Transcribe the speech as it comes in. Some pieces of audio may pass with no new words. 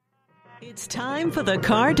It's time for the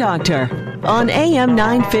Car Doctor on AM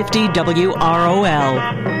 950 WROL.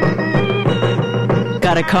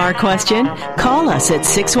 Got a car question? Call us at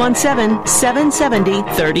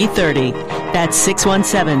 617-770-3030. That's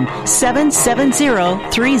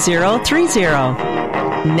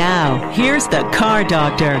 617-770-3030. Now, here's the Car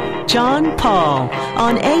Doctor, John Paul,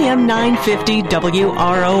 on AM 950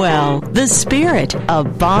 WROL, the spirit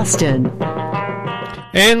of Boston.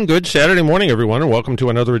 And good Saturday morning, everyone, and welcome to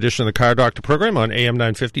another edition of the Car Doctor program on AM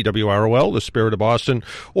 950 WROL, the spirit of Boston,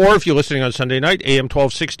 or if you're listening on Sunday night, AM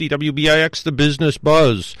 1260 WBIX, the Business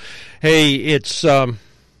Buzz. Hey, it's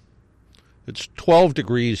 12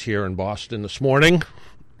 degrees here in Boston this morning,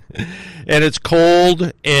 and it's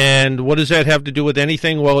cold, and what does that have to do with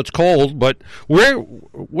anything? Well, it's cold, but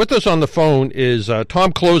with us on the phone is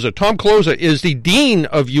Tom Kloza. Tom Kloza is the Dean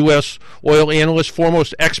of U.S. Oil Analysts,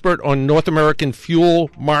 foremost expert on North American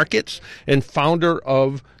fuel markets, and founder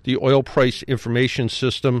of the Oil Price Information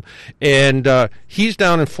System. And he's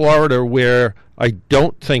down in Florida where I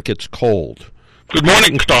don't think it's cold. Good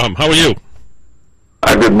morning, Tom. How are you?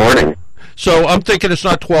 Good morning. So I'm thinking it's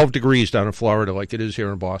not 12 degrees down in Florida like it is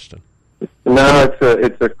here in Boston. No,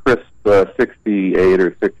 it's a crisp 68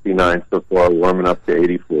 or 69 so far, warming up to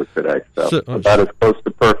 84 today. So about as close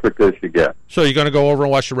to perfect as you get. So you're going to go over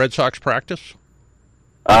and watch the Red Sox practice?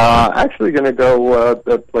 Actually going to go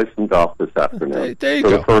play some golf this afternoon. There you go.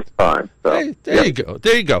 For the first time. So, there you go.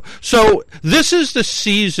 There you go. So this is the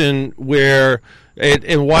season where,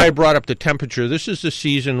 and why I brought up the temperature, this is the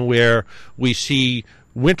season where we see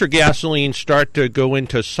winter gasoline start to go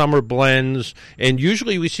into summer blends, and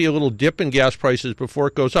usually we see a little dip in gas prices before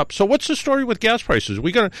it goes up. So what's the story with gas prices?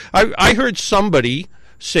 I heard somebody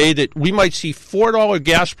say that we might see $4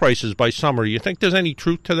 gas prices by summer. Do you think there's any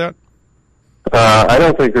truth to that? I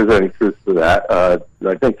don't think there's any truth to that.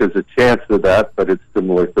 I think there's a chance of that, but it's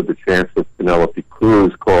similar to the chance of Penelope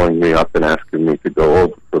Cruz calling me up and asking me to go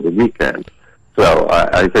over for the weekend. So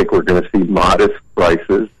I think we're going to see modest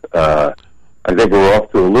prices. I think we're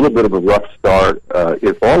off to a little bit of a rough start,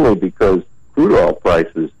 if only because crude oil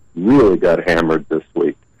prices really got hammered this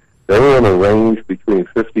week. They were in a range between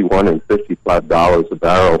 $51 and $55 a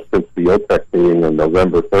barrel since the OPEC meeting on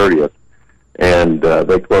November 30th, and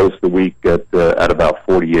they closed the week at about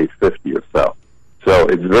 $48.50 or so. So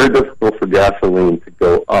it's very difficult for gasoline to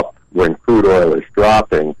go up when crude oil is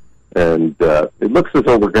dropping, and it looks as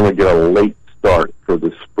though we're going to get a late start for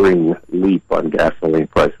the spring leap on gasoline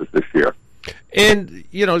prices this year. And,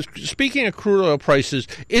 speaking of crude oil prices,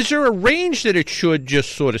 is there a range that it should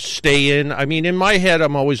just sort of stay in? I mean, in my head,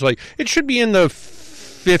 I'm always like, it should be in the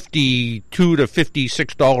 $52 to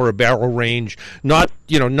 $56 a barrel range, not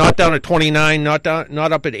down at 29, not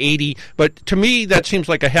up at 80. But to me, that seems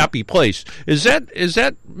like a happy place. Is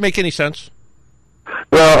that make any sense?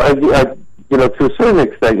 Well, to a certain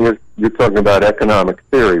extent, you're talking about economic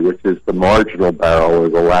theory, which is the marginal barrel or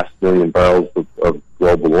the last million barrels of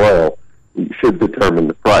global oil should determine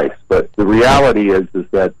the price. But the reality is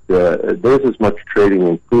that there's as much trading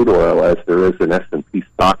in crude oil as there is in S&P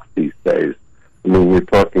stocks these days. I mean, you're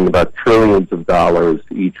talking about trillions of dollars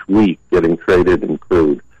each week getting traded in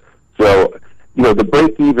crude. So, the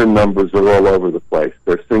break-even numbers are all over the place.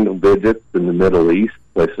 They're single digits in the Middle East,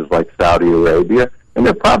 places like Saudi Arabia, and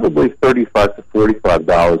they're probably $35 to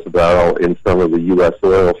 $45 a barrel in some of the U.S.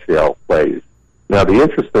 oil shale plays. Now, the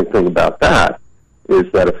interesting thing about that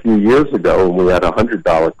is that a few years ago, when we had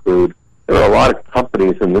 $100 crude, there were a lot of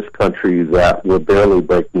companies in this country that were barely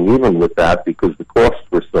breaking even with that because the costs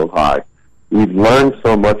were so high. We've learned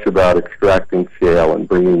so much about extracting shale and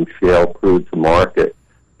bringing shale crude to market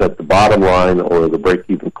that the bottom line or the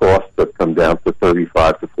break-even costs have come down to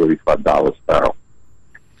 $35 to $45 a barrel.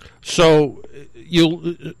 So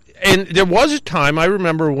and there was a time, I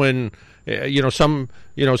remember when some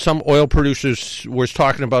oil producers were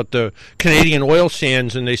talking about the Canadian oil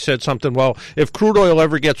sands, and they said something, well, if crude oil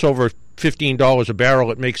ever gets over $15 a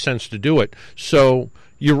barrel, it makes sense to do it. So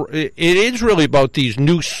it is really about these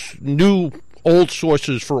new old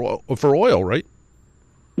sources for oil, right?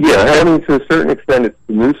 Yeah, I mean, to a certain extent, it's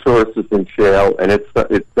the new sources in shale, and it's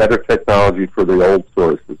better technology for the old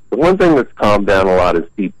sources. The one thing that's calmed down a lot is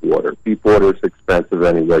deep water. Deep water is expensive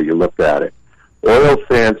any way you look at it. Oil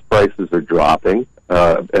sands prices are dropping,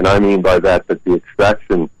 and I mean by that the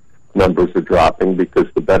extraction numbers are dropping because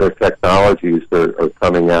the better technologies are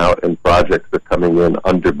coming out and projects are coming in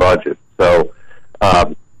under budget. So,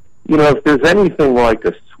 if there's anything like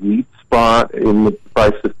a sweet spot in the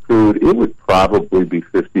price of crude, it would probably be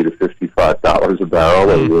 $50 to $55 a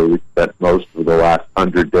barrel, where we spent most of the last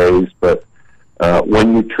 100 days. But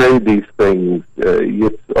when you trade these things,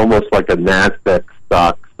 it's almost like a NASDAQ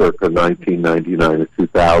stock circa 1999 or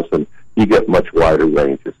 2000, you get much wider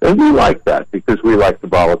ranges. And we like that because we like the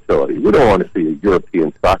volatility. We don't want to see a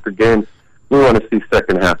European soccer game. We want to see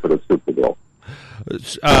second half of the Super Bowl.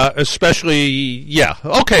 Especially, yeah.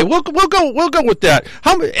 Okay, we'll go with that.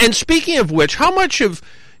 And speaking of which, how much of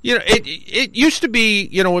it used to be,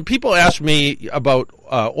 when people ask me about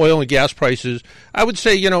oil and gas prices, I would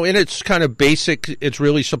say, in its kind of basic, it's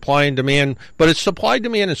really supply and demand, but it's supply,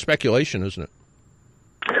 demand, and speculation, isn't it?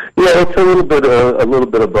 Yeah, it's a little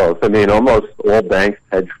bit of both. I mean, almost all banks,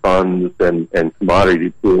 hedge funds, and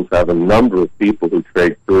commodity pools have a number of people who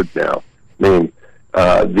trade crude now. I mean,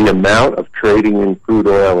 the amount of trading in crude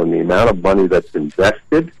oil and the amount of money that's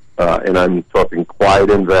invested, and I'm talking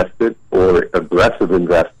quiet invested or aggressive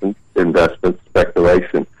investment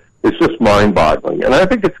speculation, is just mind-boggling. And I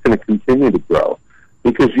think it's going to continue to grow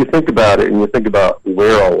because you think about it and you think about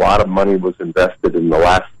where a lot of money was invested in the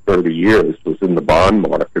last 30 years was in the bond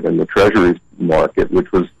market and the treasuries market,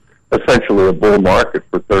 which was essentially a bull market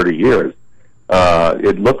for 30 years.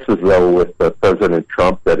 It looks as though with President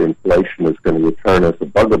Trump that inflation is going to return as a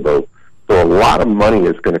bugaboo. So a lot of money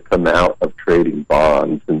is going to come out of trading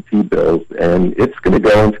bonds and T-bills, and it's going to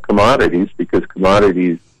go into commodities because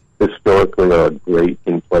commodities historically are a great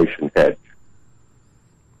inflation hedge.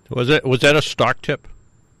 Was that a stock tip?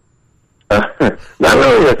 Not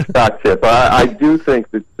really a stock tip. I do think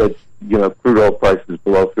that crude oil prices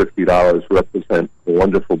below $50 represent a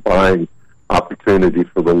wonderful buying opportunity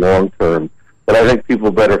for the long term. But I think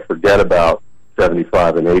people better forget about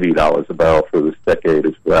 $75 and $80 a barrel for this decade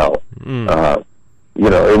as well. In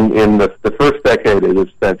the first decade of this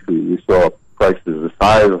century, we saw prices as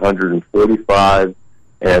high as $145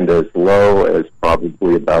 and as low as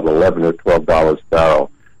probably about $11 or $12 a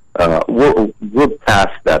barrel. We're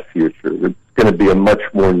past that future. It's going to be a much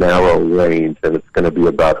more narrow range, and it's going to be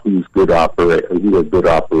about who are good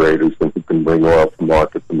operators and who can bring oil to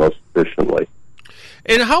market the most efficiently.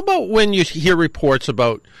 And how about when you hear reports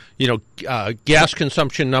about, gas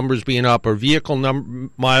consumption numbers being up or vehicle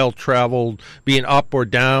mile traveled being up or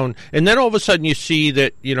down, and then all of a sudden you see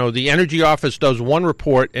that, the Energy Office does one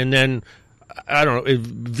report and then, I don't know, if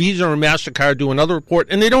Visa or MasterCard do another report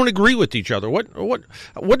and they don't agree with each other. What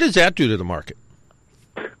does that do to the market?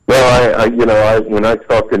 Well, when I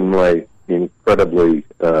talk in my incredibly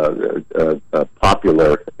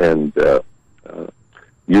popular and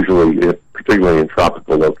usually, particularly in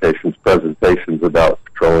tropical locations, presentations about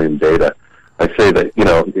petroleum data, I say that,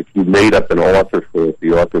 if you made up an author for it,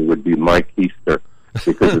 the author would be Mike Keister,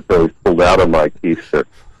 because it's always pulled out of Mike Keister.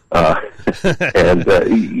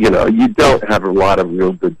 You don't have a lot of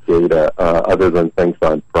real good data other than things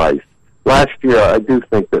on price. Last year, I do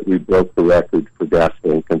think that we broke the record for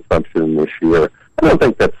gasoline consumption this year. I don't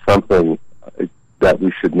think that's something that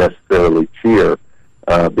we should necessarily cheer.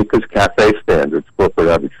 Because CAFE standards, corporate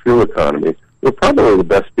average fuel economy, were probably the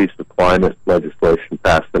best piece of climate legislation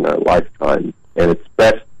passed in our lifetime. And it's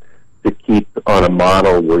best to keep on a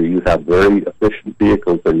model where you have very efficient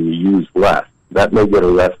vehicles and you use less. That may get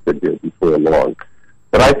arrested here before long.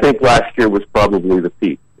 But I think last year was probably the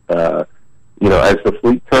peak. As the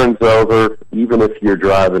fleet turns over, even if you're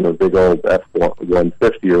driving a big old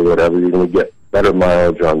F-150 or whatever, you're going to get better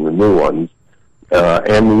mileage on the new ones.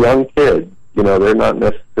 And the young kids, they're not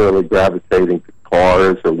necessarily gravitating to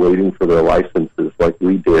cars or waiting for their licenses like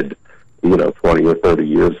we did, 20 or 30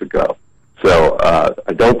 years ago. So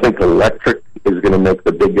I don't think electric is going to make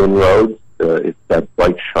the big inroads. It's that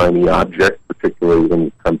bright, shiny object, particularly when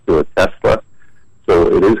you come to a Tesla.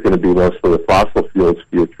 So it is going to be most of the fossil fuels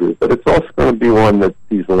future, but it's also going to be one that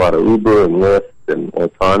sees a lot of Uber and Lyft and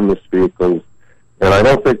autonomous vehicles. And I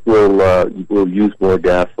don't think we'll use more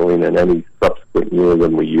gasoline in any subsequent year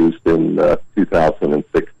than we used in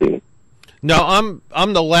 2016. Now,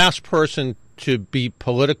 I'm the last person to be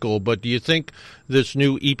political, but do you think this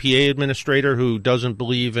new EPA administrator who doesn't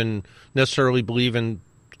necessarily believe in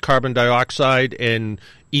carbon dioxide and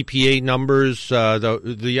EPA numbers,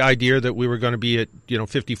 the idea that we were going to be at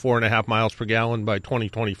 54.5 miles per gallon by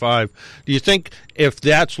 2025, do you think if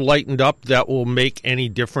that's lightened up, that will make any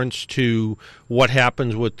difference to what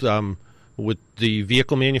happens with the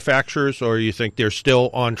vehicle manufacturers, or you think they're still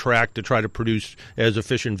on track to try to produce as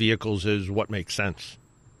efficient vehicles as what makes sense?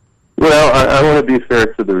 Well, I want to be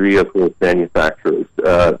fair to the vehicle manufacturers.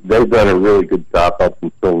 They've done a really good job up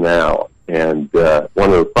until now, and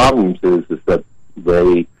one of the problems is that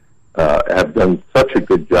they have done such a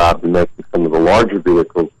good job in making some of the larger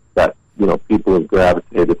vehicles that, people have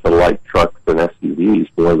gravitated to light trucks and SUVs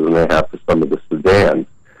more than they have to some of the sedans.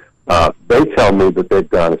 They tell me that they've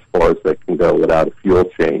gone as far as they can go without a fuel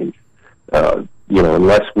change.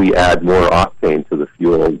 unless we add more octane to the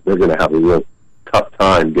fuel, they're going to have a real tough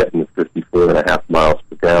time getting to 54.5 miles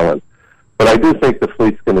per gallon. But I do think the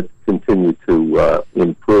fleet's going to continue to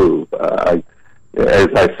improve. As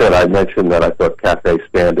I said, I mentioned that I thought CAFE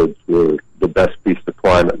standards were the best piece of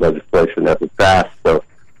climate legislation ever passed. So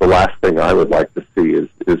the last thing I would like to see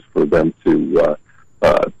is for them to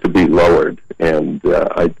be lowered. And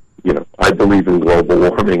I believe in global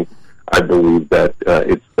warming. I believe that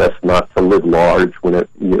it's best not to live large when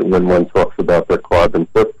one talks about their carbon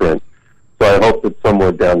footprint. So I hope that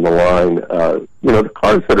somewhere down the line, the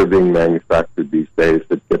cars that are being manufactured these days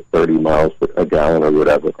that get 30 miles a gallon or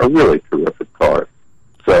whatever are really terrific cars.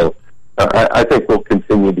 So I think we'll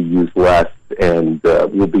continue to use less, and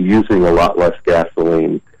we'll be using a lot less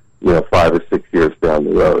gasoline, 5 or 6 years down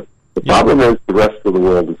the road. The problem is the rest of the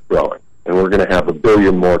world is growing, and we're going to have 1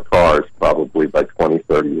 billion more cars probably by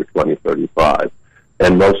 2030 or 2035,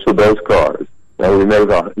 and most of those cars. Now we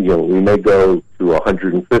may go to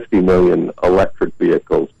 150 million electric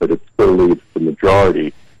vehicles, but it still leaves the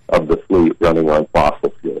majority of the fleet running on fossil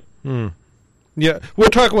fuel. Yeah, we're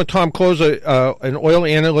talking with Tom Kloza, an oil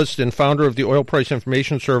analyst and founder of the Oil Price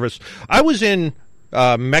Information Service. I was in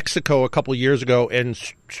Mexico a couple of years ago, and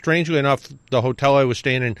strangely enough, the hotel I was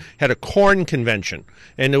staying in had a corn convention,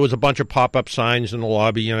 and there was a bunch of pop-up signs in the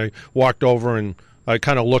lobby. And I walked over and I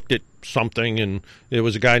kind of looked at something, and there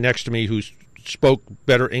was a guy next to me who spoke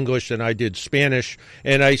better English than I did Spanish,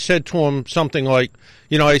 and I said to him something like,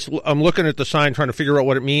 I'm looking at the sign trying to figure out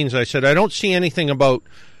what it means. I said, I don't see anything about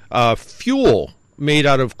fuel made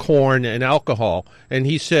out of corn and alcohol. And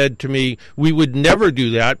he said to me, we would never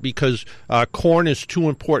do that because corn is too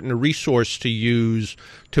important a resource to use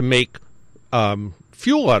to make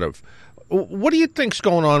fuel out of. What do you think's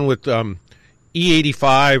going on with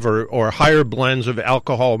E85 or higher blends of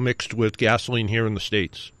alcohol mixed with gasoline here in the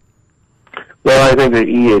States? Well, I think the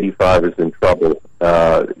E85 is in trouble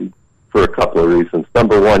for a couple of reasons.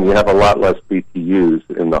 Number one, you have a lot less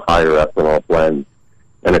BTUs in the higher ethanol blend.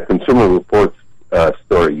 And a Consumer Reports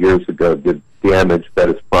story years ago did damage that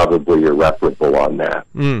is probably irreparable on that.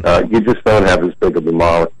 You just don't have as big of a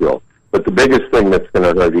molecule. But the biggest thing that's going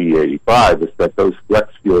to hurt E85 is that those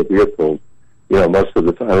flex fuel vehicles, most of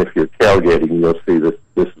the time if you're tailgating, you'll see this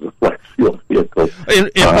is a flex fuel vehicle. In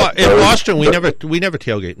Boston, we never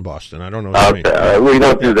tailgate in Boston. I don't know what you mean. We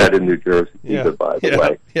don't do that in New Jersey either, by the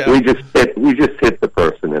way. Yeah. We just hit the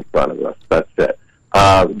person in front of us. That's it.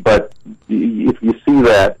 But if you see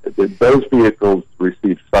that those vehicles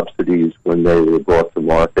receive subsidies when they were brought to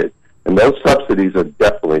market, and those subsidies are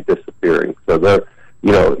definitely disappearing. So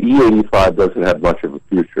E85 doesn't have much of a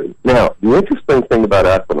future. Now, the interesting thing about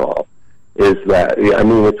ethanol is that,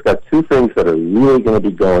 it's got two things that are really going to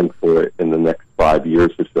be going for it in the next 5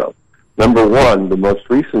 years or so. Number one, the most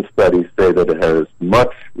recent studies say that it has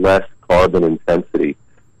much less carbon intensity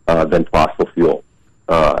than fossil fuel.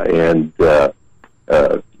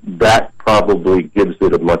 That probably gives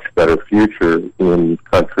it a much better future in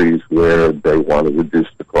countries where they want to reduce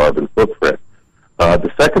the carbon footprint.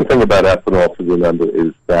 The second thing about ethanol to remember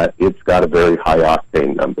is that it's got a very high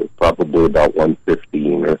octane number, probably about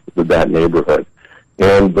 115 or that neighborhood.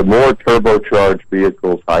 And the more turbocharged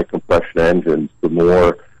vehicles, high compression engines, the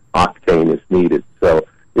more octane is needed. So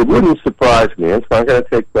it wouldn't surprise me. It's not going to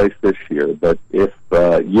take place this year, but if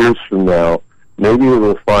years from now, maybe the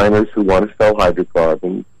refiners who want to sell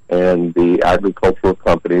hydrocarbons and the agricultural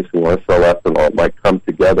companies who want to sell ethanol might come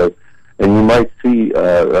together, and you might see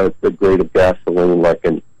a grade of gasoline like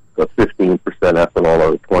a 15% ethanol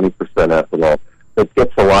or a 20% ethanol that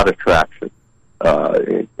gets a lot of traction.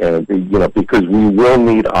 Because we will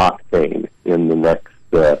need octane in the next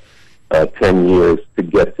 10 years to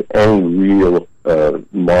get to any real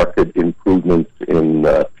market improvements in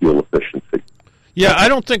fuel efficiency. Yeah, I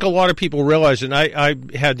don't think a lot of people realize, and I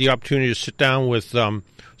had the opportunity to sit down with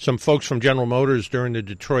some folks from General Motors during the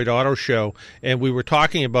Detroit Auto Show, and we were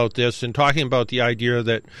talking about this and talking about the idea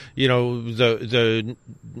that,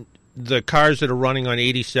 the cars that are running on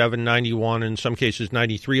 87, 91, in some cases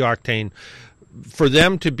 93 octane, for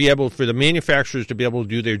the manufacturers to be able to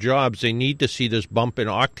do their jobs, they need to see this bump in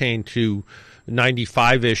octane to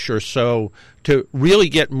 95-ish or so to really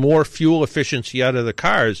get more fuel efficiency out of the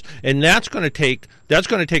cars, and that's going to take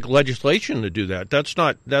legislation to do that. That's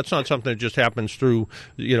not something that just happens through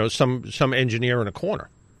some engineer in a corner.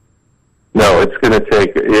 No, it's going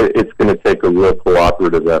to take a real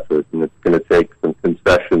cooperative effort, and it's going to take some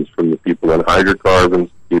concessions from the people in hydrocarbons,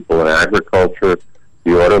 people in agriculture,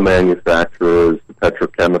 the auto manufacturers, the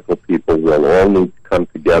petrochemical people will all need to come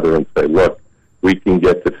together and say, look, we can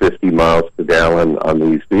get to 50 miles per gallon on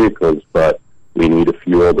these vehicles, but we need a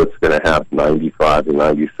fuel that's going to have 95 or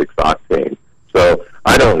 96 octane. So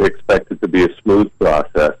I don't expect it to be a smooth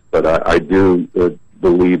process, but I do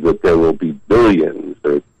believe that there will be billions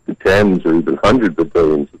or tens or even hundreds of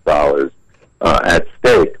billions of dollars at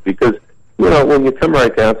stake, because, you know, when you come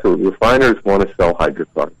right down to it, refiners want to sell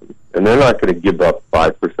hydrocarbons, and they're not going to give up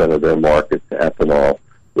 5% of their market to ethanol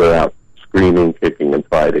without screaming, kicking, and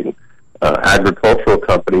fighting. Agricultural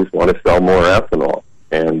companies want to sell more ethanol,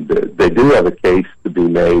 and they do have a case to be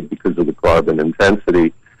made because of the carbon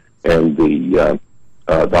intensity and the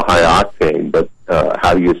high octane. But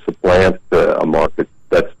how do you supplant a market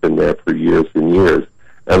that's been there for years and years?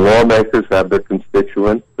 And lawmakers have their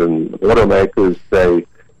constituents, and automakers say,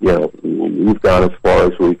 you know, we've gone as far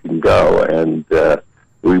as we can go, and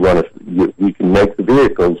we can make the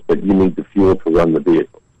vehicles, but you need the fuel to run the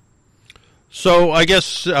vehicles. So I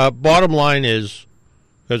guess bottom line is,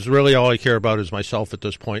 because really all I care about is myself at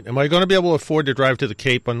this point, am I going to be able to afford to drive to the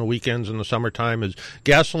Cape on the weekends in the summertime? Is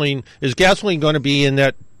gasoline going to be in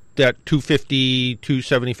that $2.50,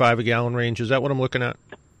 $2.75 a gallon range? Is that what I'm looking at?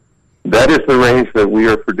 That is the range that we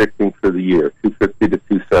are predicting for the year, $2.50 to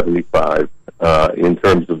 $2.75 in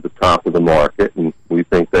terms of the top of the market. And we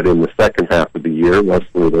think that in the second half of the year,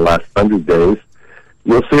 mostly the last 100 days,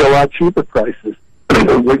 you'll see a lot cheaper prices.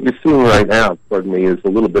 What you're seeing right now, pardon me, is a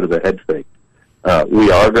little bit of a head fake.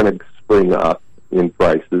 We are going to spring up in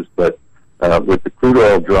prices, but with the crude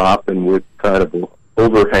oil drop and with kind of an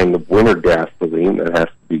overhang of winter gasoline that has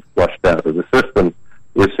to be flushed out of the system,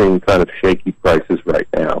 we're seeing kind of shaky prices right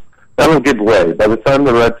now. That'll give way. By the time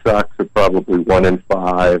the Red Sox are probably 1-5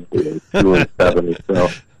 or 2-7 or so,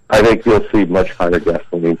 I think you'll see much higher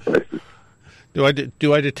gasoline prices. Do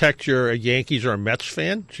I detect you're a Yankees or a Mets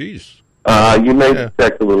fan? Jeez. You may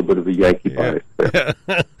detect a little bit of a Yankee bias there.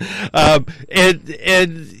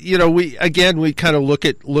 And you know, we kind of look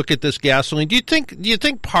at this gasoline. Do you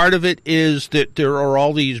think part of it is that there are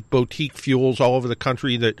all these boutique fuels all over the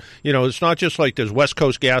country that, you know, it's not just like there's West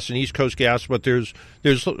Coast gas and East Coast gas, but there's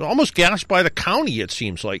almost gas by the county, it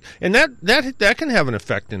seems like, and that can have an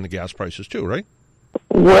effect in the gas prices too, right?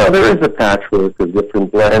 Well, there is a patchwork of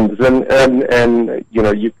different blends, and you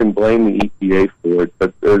know, you can blame the EPA for it,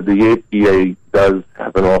 but the EPA does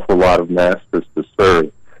have an awful lot of masters to serve.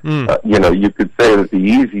 You know, you could say that the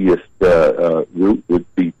easiest route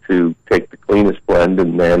would be to take the cleanest blend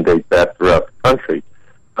and mandate that throughout the country,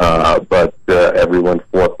 but everyone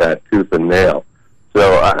fought that tooth and nail.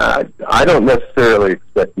 So I don't necessarily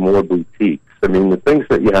expect more boutiques. I mean, the things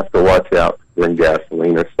that you have to watch out for in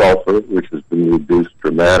gasoline are sulfur, which has been reduced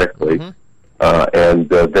dramatically, and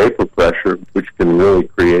vapor pressure, which can really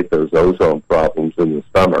create those ozone problems in the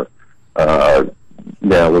summer.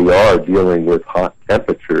 Now, we are dealing with hot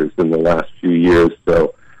temperatures in the last few years,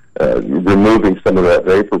 so removing some of that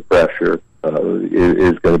vapor pressure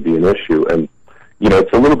is going to be an issue. And, you know,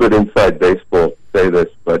 it's a little bit inside baseball to say this,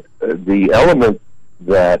 but the elements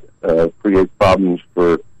that create problems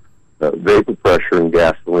for vapor pressure in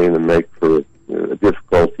gasoline and make for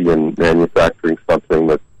difficulty in manufacturing something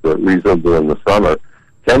that's reasonable in the summer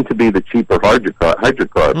tend to be the cheaper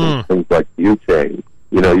hydrocarbons, things like butane.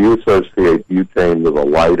 You know, you associate butane with a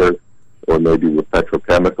lighter or maybe with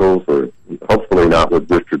petrochemicals, or hopefully not with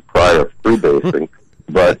Richard Pryor freebasing.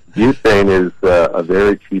 But butane is a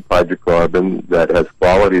very cheap hydrocarbon that has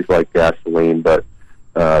qualities like gasoline, but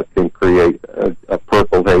can create a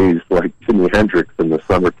purple haze like Jimi Hendrix in the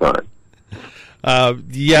summertime.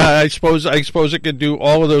 I suppose it could do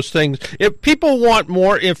all of those things. If people want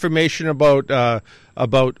more information about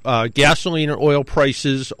gasoline or oil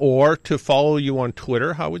prices, or to follow you on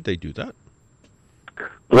Twitter, how would they do that?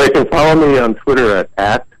 They can follow me on Twitter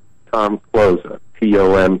at Tom Kloza,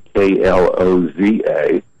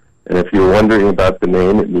 Tomkloza. And if you're wondering about the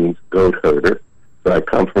name, it means goat herder. So I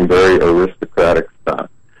come from very aristocratic stock.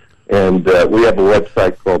 And we have a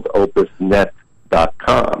website called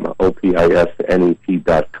opisnet.com,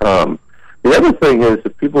 OPISNET.com. The other thing is,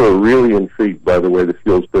 if people are really intrigued by the way the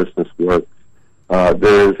fuels business works,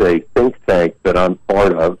 there is a think tank that I'm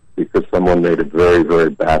part of because someone made a very,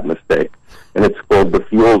 very bad mistake, and it's called the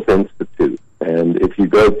Fuels Institute. And if you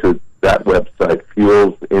go to that website,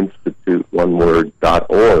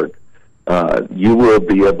 fuelsinstitute.org, you will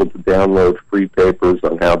be able to download free papers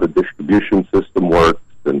on how the distribution system works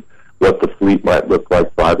and what the fleet might look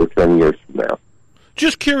like 5 or 10 years from now.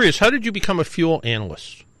 Just curious, how did you become a fuel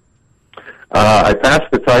analyst? I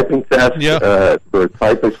passed the typing test for a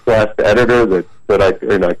typist class editor that I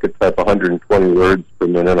could type 120 words per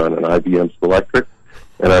minute on an IBM Selectric,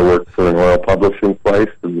 and I worked for an oil publishing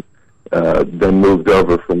place, and then moved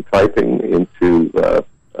over from typing into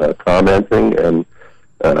commenting, and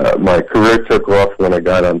My career took off when I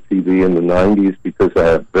got on TV in the 90s because I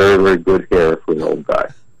have very, very good hair for an old guy.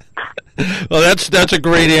 Well, that's a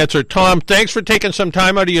great answer. Tom, thanks for taking some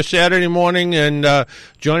time out of your Saturday morning and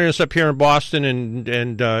joining us up here in Boston and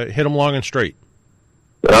hit them long and straight.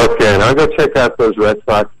 Okay, and I'll go check out those Red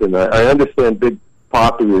Sox. And I understand Big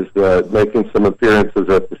Papi is making some appearances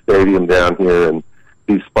at the stadium down here, and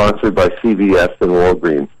he's sponsored by CVS and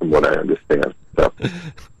Walgreens, from what I understand. So.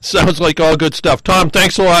 Sounds like all good stuff. Tom,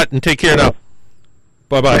 thanks a lot, and take care now.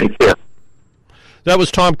 Bye-bye. Take care. That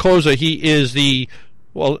was Tom Kloza. He is the,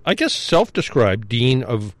 well, I guess self-described dean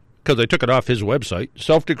of, because I took it off his website,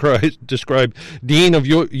 self-described dean of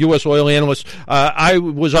U.S. oil analysts. I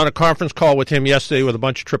was on a conference call with him yesterday with a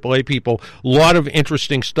bunch of AAA people. A lot of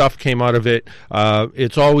interesting stuff came out of it.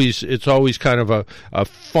 It's always kind of a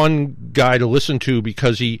fun guy to listen to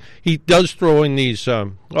because he does throw in these,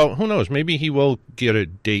 well, who knows, maybe he will get a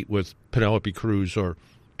date with Penelope Cruz or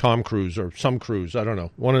Tom Cruise or some Cruise. I don't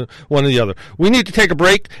know. One or the other. We need to take a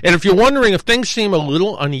break. And if you're wondering if things seem a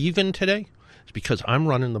little uneven today, it's because I'm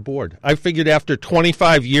running the board. I figured after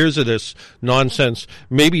 25 years of this nonsense,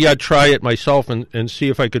 maybe I'd try it myself and see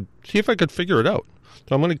if I could figure it out.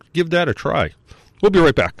 So I'm going to give that a try. We'll be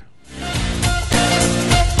right back.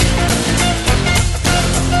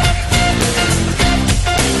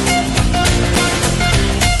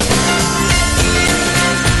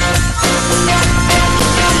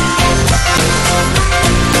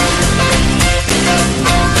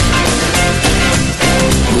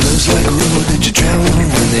 Like a road that you travel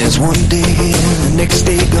when there's one day here and the next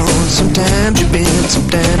day gone. Sometimes you bend,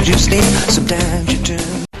 sometimes you stand, sometimes you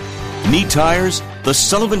turn. Need tires? The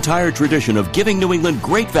Sullivan Tire tradition of giving New England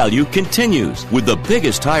great value continues with the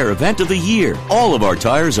biggest tire event of the year. All of our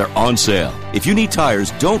tires are on sale. If you need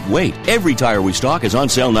tires, don't wait. Every tire we stock is on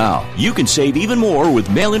sale now. You can save even more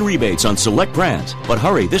with mail-in rebates on select brands. But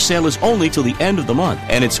hurry, this sale is only till the end of the month,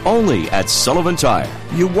 and it's only at Sullivan Tire.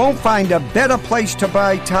 You won't find a better place to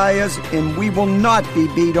buy tires, and we will not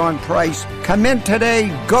be beat on price. Come in today,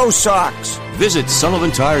 go Sox! Visit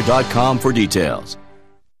sullivantire.com for details.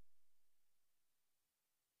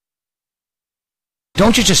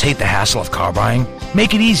 Don't you just hate the hassle of car buying?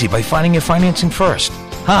 Make it easy by finding your financing first.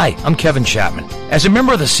 Hi, I'm Kevin Chapman. As a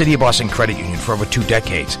member of the City of Boston Credit Union for over 2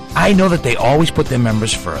 decades, I know that they always put their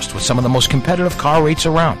members first with some of the most competitive car rates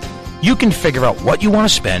around. You can figure out what you want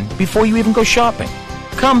to spend before you even go shopping.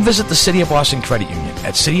 Come visit the City of Boston Credit Union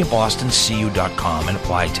at cityofbostoncu.com and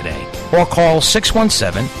apply today. Or call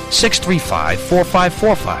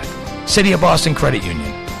 617-635-4545. City of Boston Credit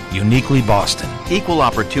Union. Uniquely Boston. Equal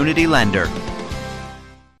Opportunity Lender.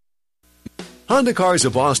 Honda Cars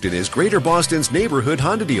of Boston is Greater Boston's neighborhood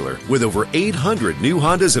Honda dealer with over 800 new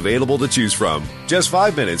Hondas available to choose from. Just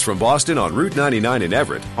 5 minutes from Boston on Route 99 in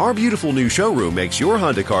Everett, our beautiful new showroom makes your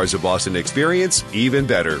Honda Cars of Boston experience even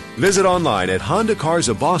better. Visit online at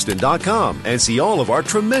HondaCarsOfBoston.com and see all of our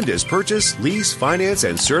tremendous purchase, lease, finance,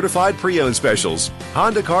 and certified pre-owned specials.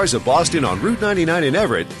 Honda Cars of Boston on Route 99 in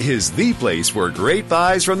Everett is the place for great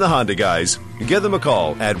buys from the Honda guys. Give them a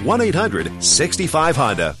call at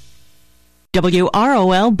 1-800-65-HONDA.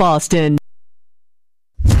 WROL Boston.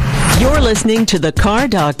 You're listening to The Car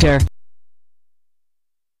Doctor.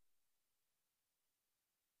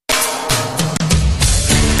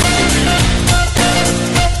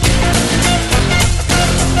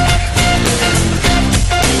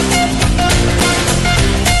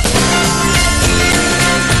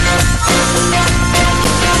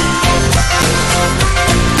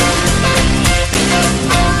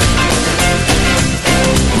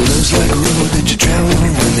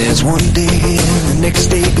 There's one day here and the next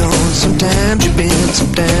day gone. Sometimes you bend,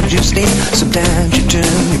 sometimes you stand, sometimes you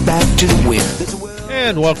turn your back to the wind.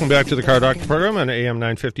 And welcome back to the Car Doctor program on AM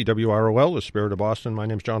 950 WROL, the Spirit of Boston. My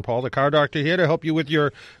name's John Paul, the Car Doctor, here to help you with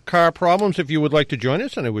your car problems. If you would like to join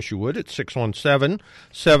us, and I wish you would, it's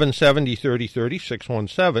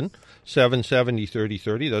 617-770-3030,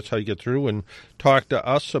 617-770-3030. That's how you get through and talk to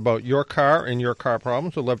us about your car and your car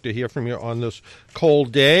problems. I'd love to hear from you on this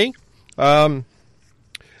cold day.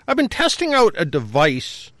 I've been testing out a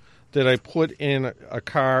device that I put in a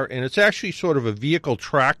car, and it's actually sort of a vehicle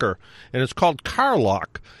tracker, and it's called Car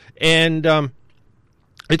Lock. And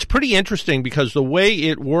it's pretty interesting because the way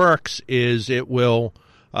it works is it will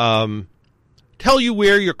tell you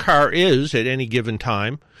where your car is at any given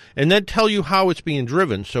time, and then tell you how it's being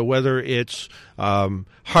driven. So whether it's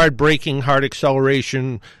hard braking, hard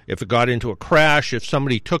acceleration, if it got into a crash, if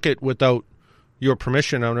somebody took it without your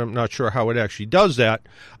permission. I'm not sure how it actually does that.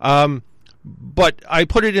 But I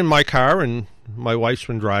put it in my car, and my wife's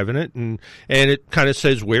been driving it, and it kind of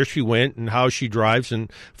says where she went and how she drives.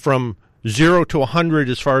 And from 0 to 100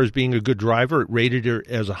 as far as being a good driver. It rated her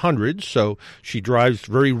as 100, so she drives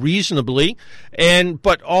very reasonably.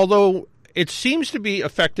 But although it seems to be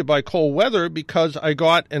affected by cold weather, because I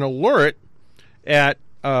got an alert at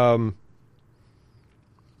 3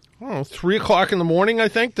 o'clock in the morning, I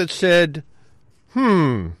think, that said,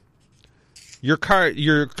 your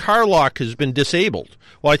car lock has been disabled.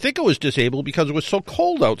 Well, I think it was disabled because it was so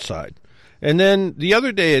cold outside. And then the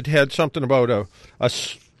other day it had something about a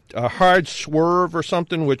hard swerve or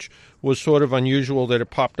something, which was sort of unusual that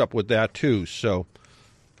it popped up with that too. So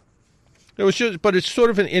it was but it's sort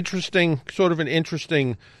of an interesting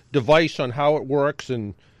device on how it works,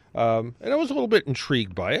 and I was a little bit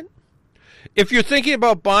intrigued by it. If you're thinking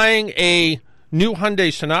about buying a new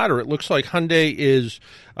Hyundai Sonata, it looks like Hyundai is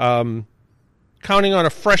counting on a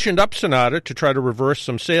freshened up Sonata to try to reverse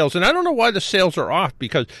some sales. And I don't know why the sales are off,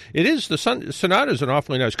 because the Sonata is an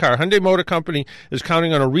awfully nice car. Hyundai Motor Company is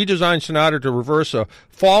counting on a redesigned Sonata to reverse a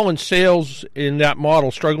fall in sales in that model,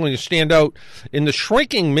 struggling to stand out in the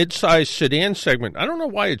shrinking midsize sedan segment. I don't know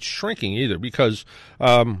why it's shrinking either, because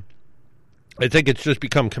I think it's just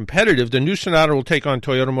become competitive. The new Sonata will take on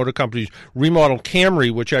Toyota Motor Company's remodeled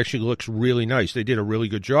Camry, which actually looks really nice. They did a really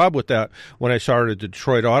good job with that when I saw it at the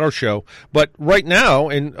Detroit Auto Show. But right now,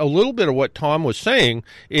 and a little bit of what Tom was saying,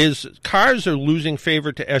 is cars are losing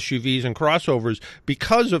favor to SUVs and crossovers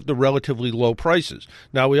because of the relatively low prices.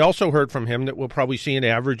 Now, we also heard from him that we'll probably see an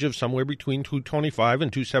average of somewhere between $2.25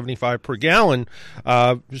 and $2.75 per gallon,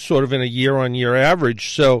 sort of in a year-on-year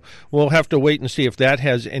average. So we'll have to wait and see if that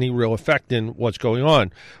has any real effect in what's going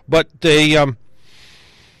on. But they,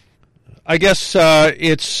 I guess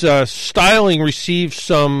its styling received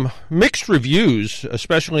some mixed reviews,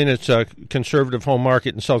 especially in its conservative home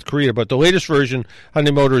market in South Korea. But the latest version,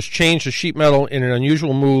 Hyundai Motors changed the sheet metal in an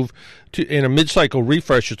unusual move in a mid-cycle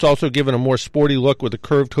refresh. It's also given a more sporty look with a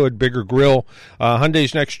curved hood, bigger grille.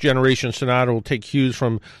 Hyundai's next-generation Sonata will take cues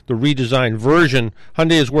from the redesigned version.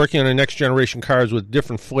 Hyundai is working on the next-generation cars with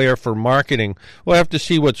different flair for marketing. We'll have to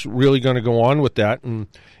see what's really going to go on with that and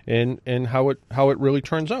how it really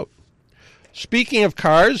turns out. Speaking of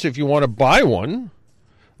cars, if you want to buy one,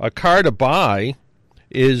 a car to buy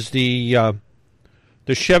is the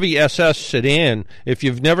Chevy SS sedan. If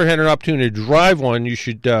you've never had an opportunity to drive one, you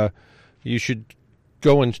should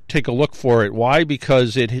go and take a look for it. Why?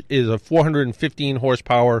 Because it is a 415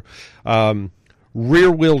 horsepower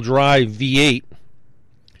rear-wheel drive V8.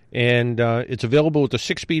 And it's available with a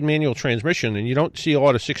 6-speed manual transmission, and you don't see a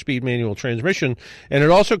lot of 6-speed manual transmission. And it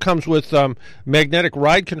also comes with magnetic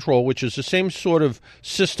ride control, which is the same sort of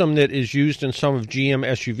system that is used in some of GM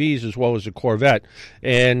SUVs as well as the Corvette.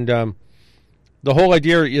 And the whole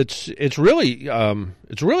idea, it's really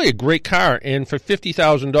a great car. And for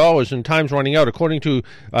 $50,000 and time's running out, according to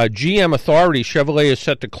GM Authority, Chevrolet is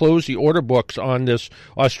set to close the order books on this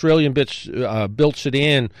Australian built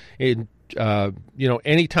sedan in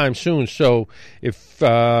anytime soon. So if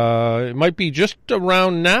it might be just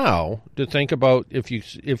around now to think about if you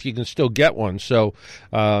can still get one. So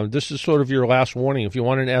this is sort of your last warning. If you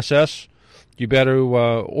want an SS, you better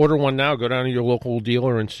order one now. Go down to your local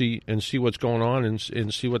dealer and see what's going on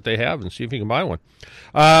and see what they have and see if you can buy one.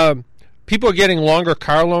 People are getting longer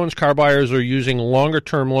car loans. Car buyers are using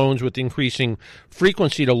longer-term loans with increasing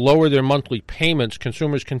frequency to lower their monthly payments.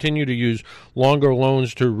 Consumers continue to use longer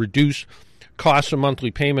loans to reduce costs of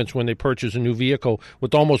monthly payments when they purchase a new vehicle,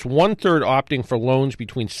 with almost one-third opting for loans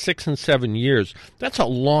between 6 and 7 years. That's a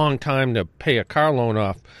long time to pay a car loan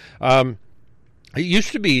off. It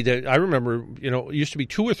used to be that, I remember, it used to be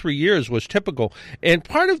 2 or 3 years was typical. And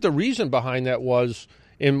part of the reason behind that was,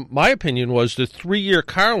 in my opinion, was the 3-year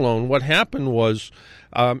car loan. What happened was,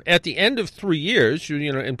 at the end of 3 years,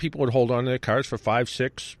 and people would hold on to their cars for 5,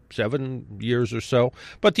 6, 7 years or so.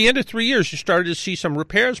 But at the end of 3 years, you started to see some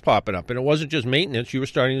repairs popping up. And it wasn't just maintenance. You were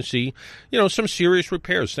starting to see, some serious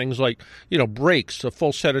repairs. Things like, brakes, a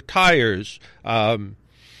full set of tires,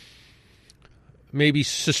 maybe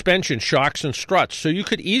suspension, shocks, and struts. So you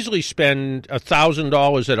could easily spend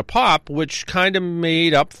 $1,000 at a pop, which kind of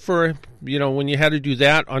made up for, when you had to do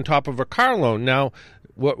that on top of a car loan. Now,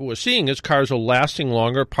 what we're seeing is cars are lasting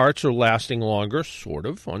longer, parts are lasting longer, sort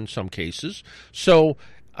of, on some cases. So,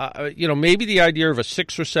 maybe the idea of a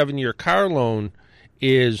 6 or 7 year car loan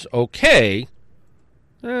is okay,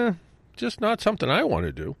 just not something I want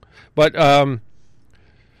to do. But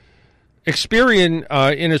Experian,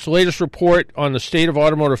 in its latest report on the state of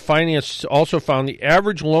automotive finance, also found the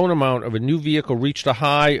average loan amount of a new vehicle reached a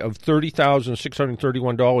high of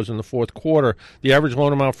 $30,631 in the fourth quarter. The average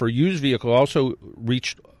loan amount for a used vehicle also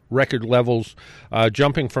reached record levels,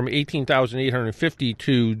 jumping from $18,850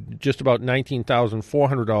 to just about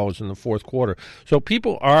 $19,400 in the fourth quarter. So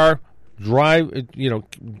people are driving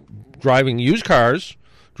used cars,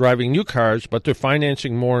 driving new cars, but they're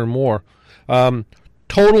financing more and more.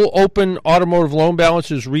 Total open automotive loan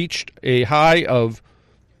balances reached a high of,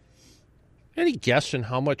 any guess on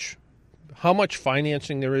how much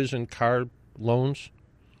financing there is in car loans?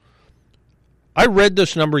 I read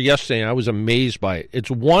this number yesterday, and I was amazed by it. It's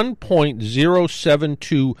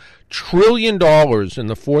 $1.072 trillion in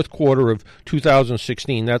the fourth quarter of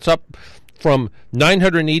 2016. That's up from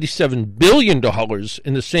 $987 billion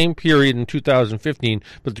in the same period in 2015,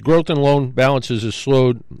 but the growth in loan balances has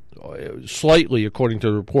slowed slightly, according to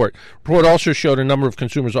the report. The report also showed a number of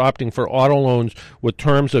consumers opting for auto loans with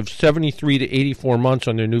terms of 73 to 84 months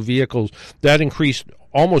on their new vehicles. That increased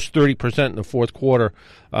almost 30% in the fourth quarter.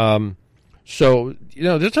 So,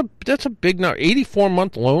 that's a big number.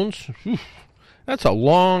 84-month loans, that's a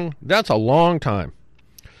long time.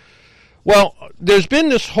 Well, there's been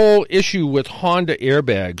this whole issue with Honda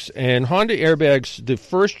airbags, and Honda airbags, the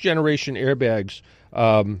first generation airbags,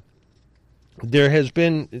 there has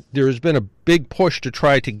been a big push to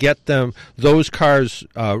try to get those cars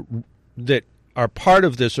that are part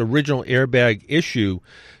of this original airbag issue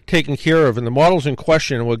taken care of. And the models in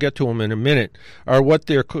question, and we'll get to them in a minute, are what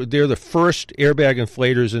they're the first airbag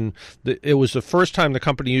inflators, and it was the first time the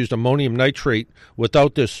company used ammonium nitrate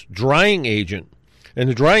without this drying agent. And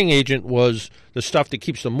the drying agent was the stuff that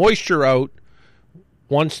keeps the moisture out.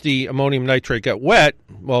 Once the ammonium nitrate got wet,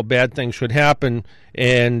 well, bad things would happen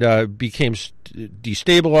and became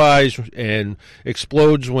destabilized and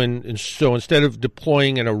explodes so instead of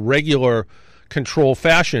deploying in a regular control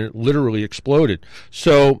fashion, it literally exploded.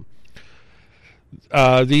 So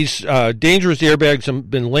these dangerous airbags have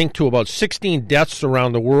been linked to about 16 deaths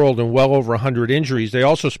around the world and well over 100 injuries. They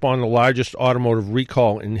also spawned the largest automotive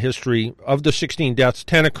recall in history. Of the 16 deaths,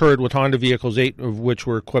 10 occurred with Honda vehicles, 8 of which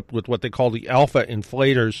were equipped with what they call the alpha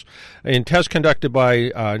inflators. In tests conducted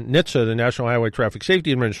by NHTSA, the National Highway Traffic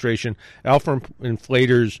Safety Administration, alpha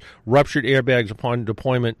inflators ruptured airbags upon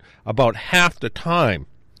deployment about half the time.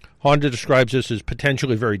 Honda describes this as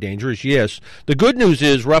potentially very dangerous. Yes. The good news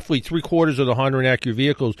is roughly three-quarters of the Honda and Acura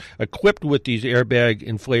vehicles equipped with these airbag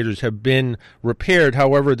inflators have been repaired.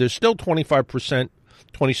 However, there's still 26%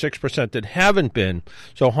 that haven't been.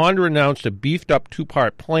 So Honda announced a beefed-up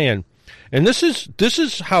two-part plan. And this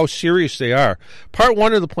is how serious they are. Part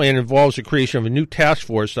one of the plan involves the creation of a new task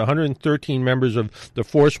force. The 113 members of the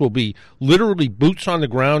force will be literally boots on the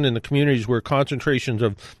ground in the communities where concentrations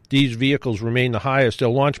of these vehicles remain the highest.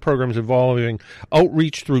 They'll launch programs involving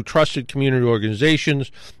outreach through trusted community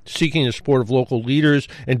organizations, seeking the support of local leaders,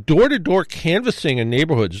 and door-to-door canvassing in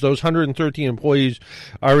neighborhoods. Those 113 employees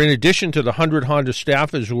are in addition to the 100 Honda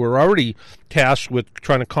staffers who are already tasked with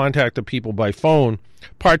trying to contact the people by phone.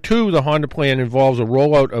 Part two, the Honda plan, involves a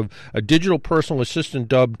rollout of a digital personal assistant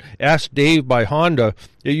dubbed Ask Dave by Honda.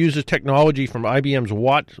 It uses technology from IBM's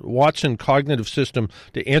Watson cognitive system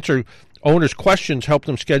to answer owners' questions, help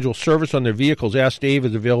them schedule service on their vehicles. Ask Dave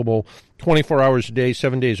is available 24 hours a day,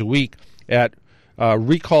 7 days a week at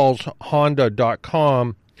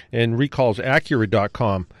recallshonda.com and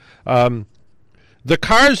recallsacura.com. The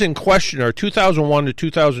cars in question are 2001 to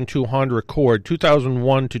 2002 Honda Accord,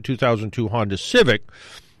 2001 to 2002 Honda Civic,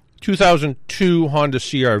 2002 Honda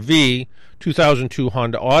CR-V, 2002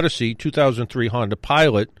 Honda Odyssey, 2003 Honda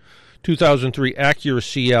Pilot, 2003 Acura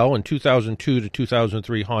CL, and 2002 to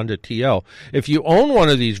 2003 Honda TL. If you own one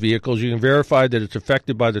of these vehicles, you can verify that it's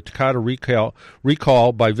affected by the Takata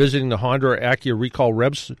recall by visiting the Honda or Acura recall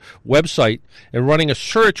website and running a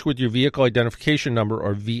search with your vehicle identification number,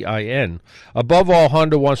 or VIN. Above all,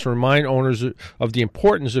 Honda wants to remind owners of the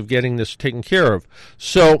importance of getting this taken care of.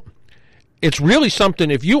 So it's really something.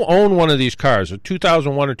 If you own one of these cars, a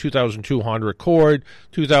 2001 or 2002 Honda Accord,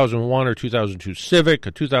 2001 or 2002 Civic,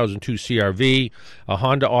 a 2002 CR-V, a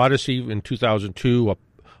Honda Odyssey in 2002, a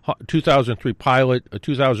 2003 Pilot, a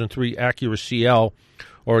 2003 Acura CL,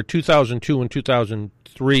 or a 2002 and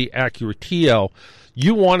 2003 Acura TL,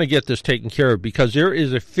 you want to get this taken care of, because there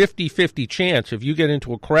is a 50-50 chance if you get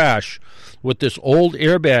into a crash with this old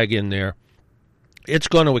airbag in there, it's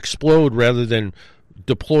going to explode rather than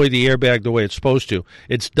deploy the airbag the way it's supposed to.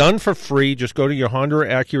 It's done for free. Just go to your Honda or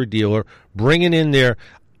Acura dealer, bring it in there.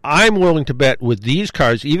 I'm willing to bet with these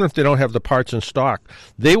cars, even if they don't have the parts in stock,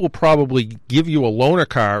 they will probably give you a loaner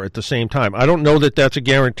car at the same time. I don't know that that's a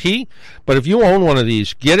guarantee, but if you own one of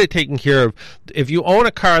these, get it taken care of. If you own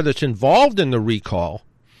a car that's involved in the recall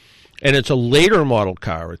and it's a later model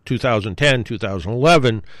car, 2010,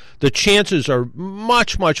 2011, the chances are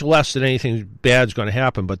much, much less that anything bad's going to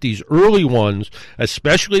happen. But these early ones,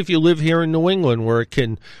 especially if you live here in New England where it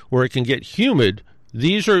can get humid,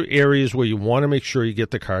 these are areas where you want to make sure you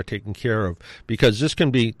get the car taken care of, because this can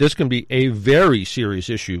be a very serious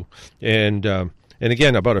issue, and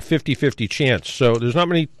again, about a 50-50 chance. So there's not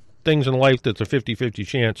many things in life that's a 50-50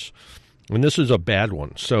 chance, and this is a bad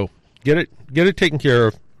one. So get it taken care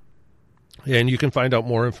of. And you can find out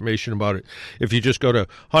more information about it if you just go to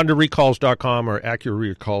HondaRecalls.com or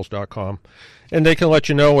AcuraRecalls.com, and they can let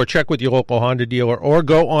you know, or check with your local Honda dealer, or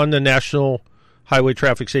go on the National Highway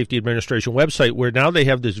Traffic Safety Administration website, where now they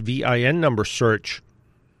have this VIN number search,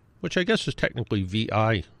 which I guess is technically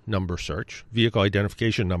VI number search, vehicle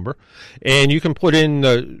identification number, and you can put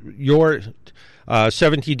in your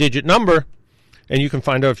 17-digit number, and you can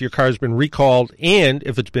find out if your car has been recalled and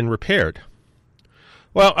if it's been repaired.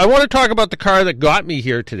 Well, I want to talk about the car that got me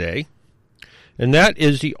here today, and that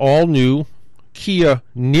is the all-new Kia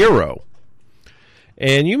Niro.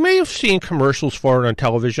 And you may have seen commercials for it on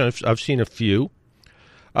television. I've seen a few.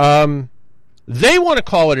 They want to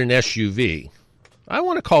call it an SUV. I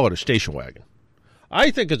want to call it a station wagon.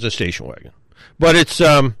 I think it's a station wagon. But it's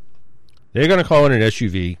they're going to call it an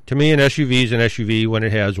SUV. To me, an SUV is an SUV when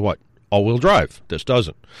it has what? All-wheel drive. This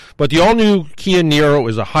doesn't. But the all-new Kia Niro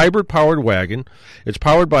is a hybrid-powered wagon. It's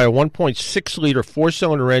powered by a 1.6-liter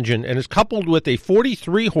four-cylinder engine and is coupled with a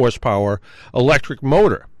 43-horsepower electric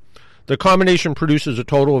motor. The combination produces a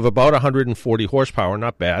total of about 140 horsepower,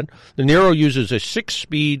 not bad. The Niro uses a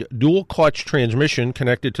 6-speed dual-clutch transmission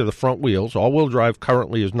connected to the front wheels. All-wheel drive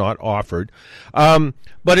currently is not offered. But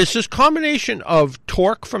it's this combination of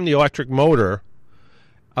torque from the electric motor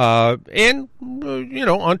and,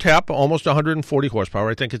 on tap, almost 140 horsepower.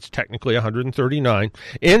 I think it's technically 139.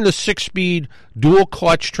 And the 6-speed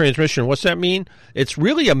dual-clutch transmission. What's that mean? It's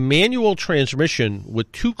really a manual transmission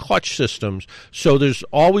with 2 clutch systems, so there's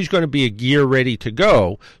always going to be a gear ready to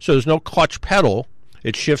go. So there's no clutch pedal.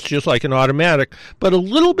 It shifts just like an automatic, but a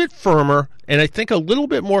little bit firmer, and I think a little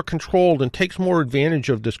bit more controlled, and takes more advantage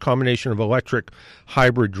of this combination of electric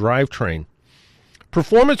hybrid drivetrain.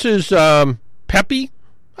 Performance is peppy.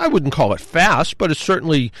 I wouldn't call it fast, but it's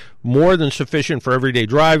certainly more than sufficient for everyday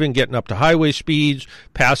driving, getting up to highway speeds,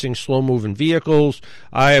 passing slow-moving vehicles.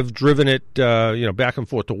 I have driven it, back and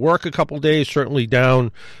forth to work a couple days, certainly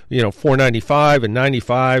down, 495 and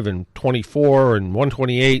 95 and 24 and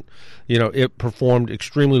 128. It performed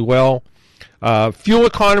extremely well. Fuel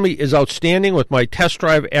economy is outstanding, with my test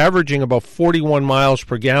drive averaging about 41 miles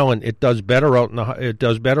per gallon. It does better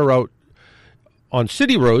out on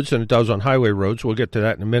city roads than it does on highway roads. We'll get to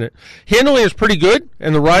that in a minute. Handling is pretty good,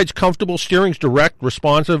 and the ride's comfortable. Steering's direct,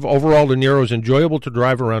 responsive. Overall, the Niro is enjoyable to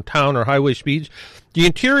drive around town or highway speeds. The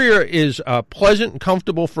interior is pleasant and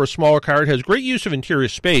comfortable for a smaller car. It has great use of interior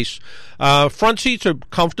space. Front seats are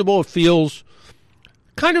comfortable. It feels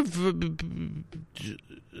kind of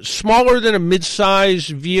smaller than a mid-size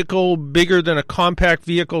vehicle, bigger than a compact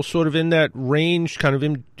vehicle, sort of in that range, kind of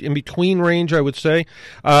in between range, I would say.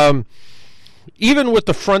 Even with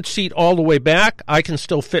the front seat all the way back, I can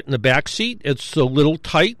still fit in the back seat. It's a little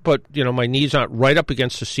tight, but, my knees aren't right up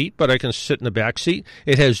against the seat, but I can sit in the back seat.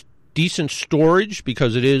 It has decent storage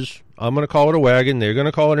because it is, I'm going to call it a wagon. They're going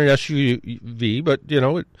to call it an SUV, but,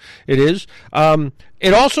 it is.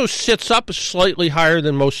 It also sits up slightly higher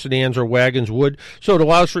than most sedans or wagons would, so it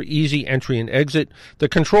allows for easy entry and exit. The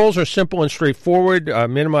controls are simple and straightforward,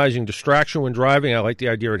 minimizing distraction when driving. I like the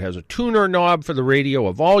idea it has a tuner knob for the radio,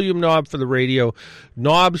 a volume knob for the radio,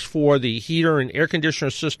 knobs for the heater and air conditioner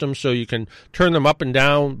system, so you can turn them up and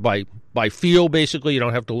down by feel, basically. You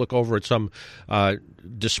don't have to look over at some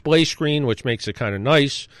display screen, which makes it kind of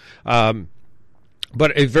nice.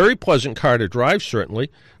 But a very pleasant car to drive, certainly.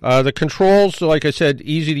 The controls, like I said,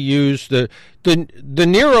 easy to use. The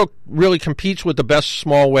Niro really competes with the best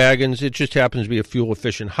small wagons. It just happens to be a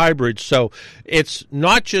fuel-efficient hybrid. So it's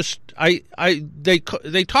not just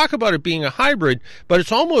they talk about it being a hybrid, but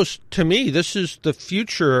it's almost, to me, this is the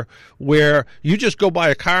future where you just go buy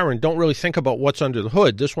a car and don't really think about what's under the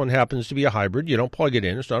hood. This one happens to be a hybrid. You don't plug it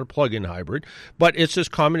in. It's not a plug-in hybrid, but it's this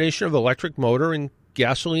combination of electric motor and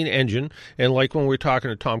gasoline engine. And like when we were talking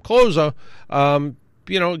to Tom Kloza,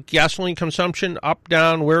 gasoline consumption up,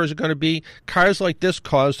 down, where is it going to be? Cars like this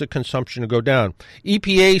cause the consumption to go down.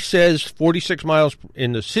 EPA says 46 miles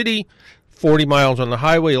in the city, 40 miles on the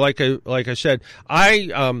highway. Like I said,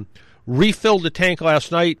 I refilled the tank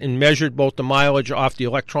last night and measured both the mileage off the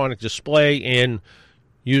electronic display and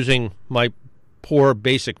using my poor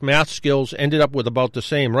basic math skills, ended up with about the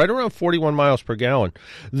same, right around 41 miles per gallon.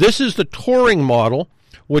 This is the touring model.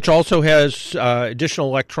 which also has additional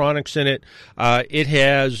electronics in it. It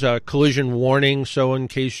has collision warning, so in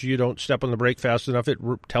case you don't step on the brake fast enough, it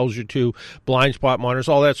tells you to. Blind spot monitors,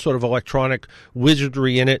 all that sort of electronic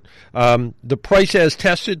wizardry in it. The price as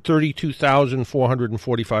tested,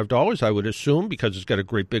 $32,445, I would assume, because it's got a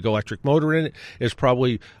great big electric motor in it. It's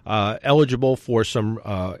probably eligible for some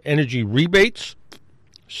energy rebates.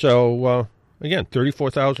 So, again,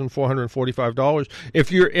 $34,445.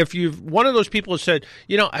 If you're one of those people that said,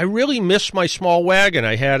 I really miss my small wagon.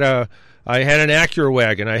 I had an Acura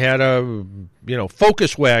wagon. I had a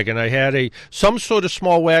Focus wagon. I had some sort of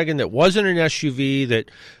small wagon that wasn't an SUV that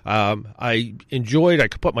I enjoyed. I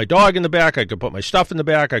could put my dog in the back. I could put my stuff in the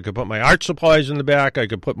back. I could put my art supplies in the back. I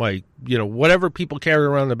could put my whatever people carry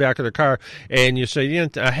around the back of their car. And you say,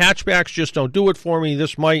 hatchbacks just don't do it for me.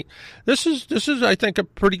 This is I think a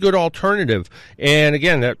pretty good alternative. And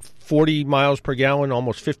again, that 40 miles per gallon,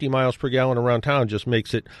 almost 50 miles per gallon around town just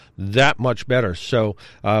makes it that much better. So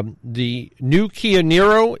the new Kia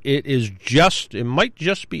Niro, it might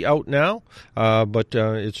just be out now, but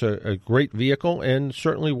it's a great vehicle and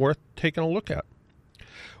certainly worth taking a look at.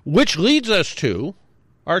 Which leads us to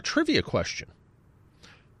our trivia question.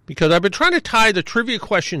 Because I've been trying to tie the trivia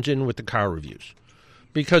questions in with the car reviews,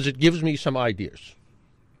 because it gives me some ideas.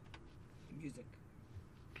 Music.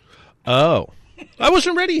 Oh. I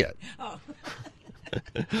wasn't ready yet. Oh.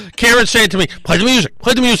 Karen's saying to me, play the music.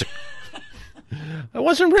 I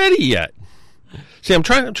wasn't ready yet. See, I'm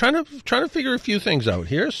trying to figure a few things out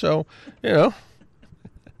here. So,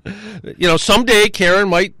 someday Karen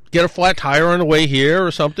might get a flat tire on the way here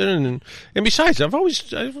or something. And besides, I've always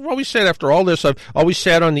said after all this, I've always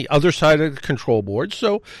sat on the other side of the control board.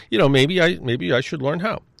 So, maybe I should learn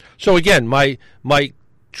how. So again, my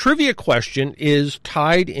trivia question is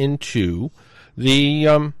tied into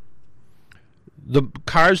the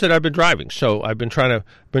cars that I've been driving. So I've been trying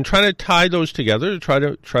to tie those together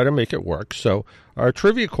to try to make it work. So our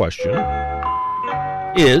trivia question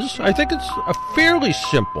is, I think it's a fairly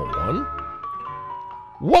simple one.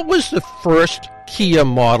 What was the first Kia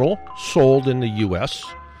model sold in the U.S.?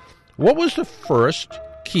 What was the first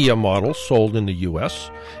Kia model sold in the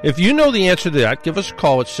U.S.? If you know the answer to that, give us a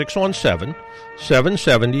call at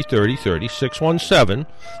 617-770-3030,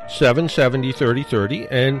 617-770-3030,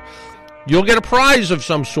 and you'll get a prize of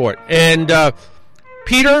some sort. And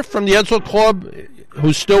Peter from the Edsel Club,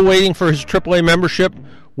 who's still waiting for his AAA membership,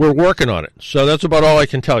 we're working on it. So that's about all I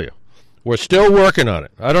can tell you. We're still working on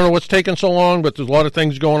it. I don't know what's taking so long, but there's a lot of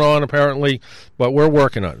things going on apparently, but we're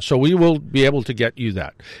working on it. So we will be able to get you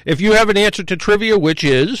that. If you have an answer to trivia, which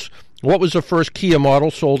is, what was the first Kia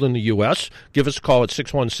model sold in the U.S., give us a call at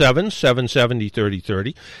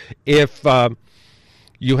 617-770-3030. If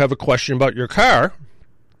you have a question about your car,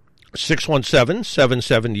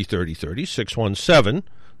 617-770-3030,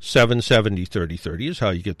 617-770-3030 is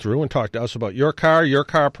how you get through and talk to us about your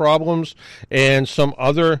car problems, and some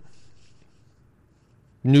other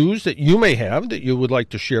news that you may have that you would like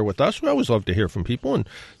to share with us. We always love to hear from people and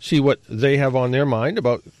see what they have on their mind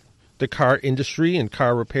about the car industry and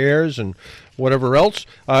car repairs and whatever else.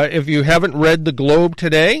 If you haven't read the Globe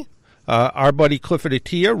today, our buddy Clifford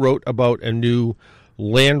Attia wrote about a new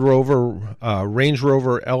Land Rover, Range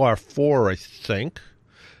Rover LR4, I think.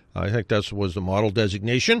 I think that was the model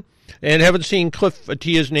designation. And haven't seen Cliff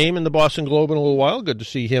Attia's name in the Boston Globe in a little while. Good to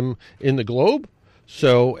see him in the Globe.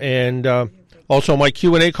 So, and also my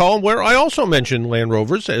Q&A column, where I also mentioned Land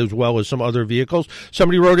Rovers as well as some other vehicles.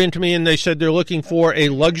 Somebody wrote into me and they said they're looking for a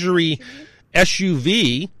luxury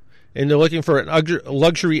SUV, and they're looking for a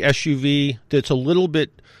luxury SUV that's a little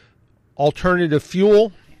bit alternative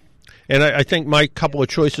fuel. And I think my couple of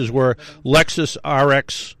choices were Lexus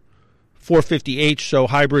RX 450h, so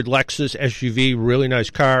hybrid Lexus SUV, really nice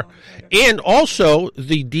car. And also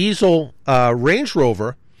the diesel Range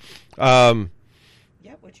Rover.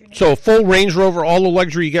 So a full Range Rover, all the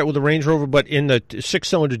luxury you get with a Range Rover, but in the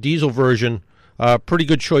six-cylinder diesel version, pretty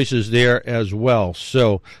good choices there as well.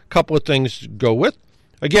 So a couple of things to go with.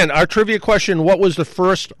 Again, our trivia question, what was the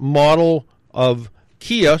first model of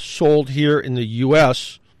Kia sold here in the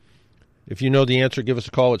U.S.? If you know the answer, give us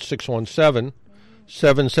a call at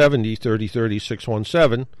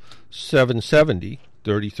 617-770-3030,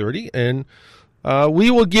 617-770-3030, and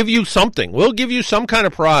we will give you something. We'll give you some kind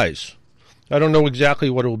of prize. I don't know exactly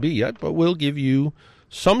what it will be yet, but we'll give you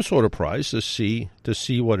some sort of prize to see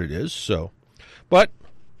what it is. So, but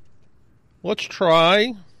let's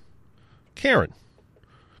try Karen.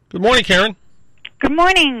 Good morning, Karen. Good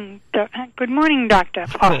morning. Good morning, Dr.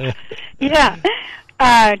 Paul. Yeah,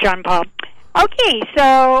 John Paul. Okay,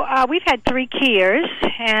 so we've had 3 Kias,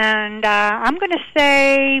 and I'm going to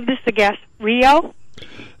say, this is a guess, Rio.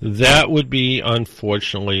 That would be,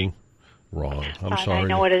 unfortunately, wrong. I'm sorry. I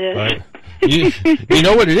know what it is. You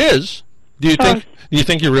know what it is? Do you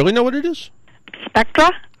think you really know what it is?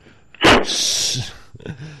 Spectra?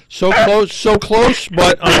 So close,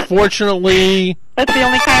 but unfortunately... That's the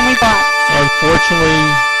only kind we bought.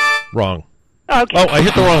 Unfortunately, wrong. Okay. Oh, I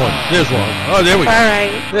hit the wrong one. There's wrong. Oh, there we go. All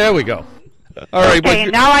right. There we go. All right. Okay,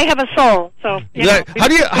 now I have a Soul. So how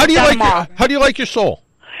do you like your Soul?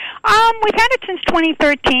 We've had it since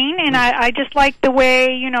 2013, and I just like the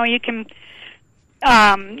way you can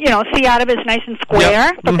see out of it. It's nice and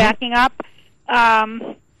square for backing up.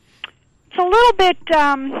 It's a little bit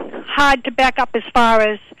hard to back up as far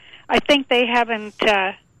as I think they haven't.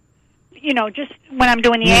 Just when I'm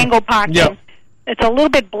doing the angle parking, it's a little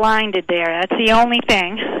bit blinded there. That's the only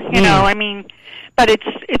thing. But it's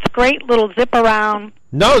great little zip around.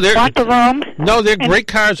 No, lots of room. No, they're great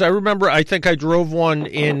cars. I remember. I think I drove one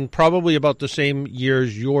in probably about the same year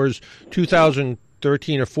as yours,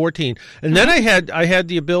 2013 or 14, and then I had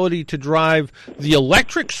the ability to drive the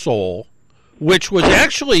electric Soul, which was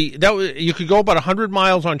actually you could go about 100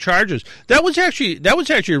 miles on charges. That was actually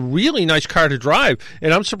a really nice car to drive,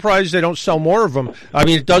 and I'm surprised they don't sell more of them. I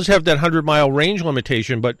mean, it does have that 100-mile range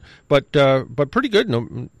limitation, but pretty good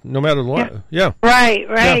no matter what. Yeah. Right.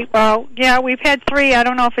 Yeah. Well, we've had 3. I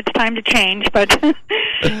don't know if it's time to change, but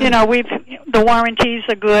the warranties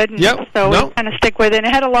are good, and so we kind of stick with it. And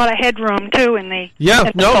it had a lot of headroom too in the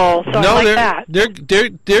Soul, so I like that.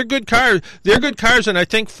 They're good cars. They're good cars, and I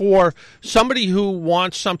think for somebody who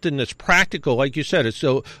wants something that's practical, like you said, it's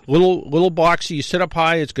a little boxy. You sit up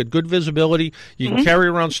high. It's got good visibility. You can carry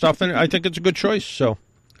around stuff in it. I think it's a good choice. So,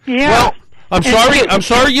 well, I'm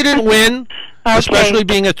sorry you didn't win, especially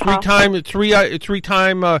being a three-time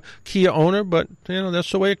Kia owner. But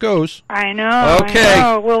that's the way it goes. I know. Okay, I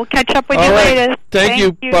know. We'll catch up with you later. Thank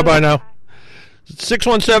you. Bye now.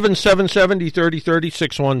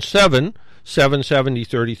 617-770-3030.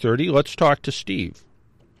 617-770-3030. Let's talk to Steve.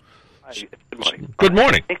 Hi, good morning. Good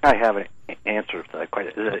morning. I think I have an answer to that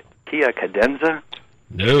question. Is it Kia Cadenza?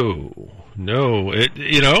 No. It's there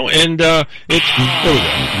we go.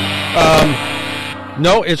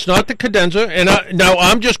 No, it's not the Cadenza. And now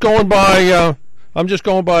I'm just going by. I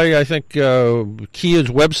think Kia's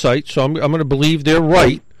website. So I'm going to believe they're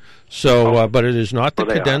right. So, but it is not the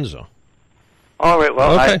Cadenza. All right.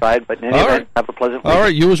 Well, okay. I tried, but anyway, have a pleasant week. All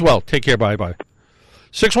right. You as well. Take care. Bye.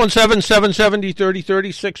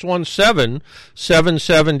 617-770-3030,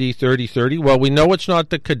 617-770-3030. Well, we know it's not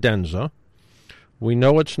the Cadenza. We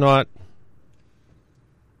know it's not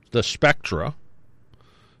the Spectra.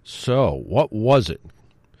 So, what was it?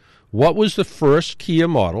 What was the first Kia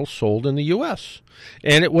model sold in the U.S.?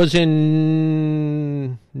 And it was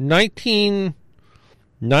in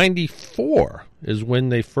 1994 is when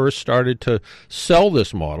they first started to sell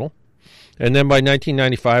this model. And then by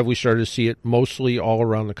 1995, we started to see it mostly all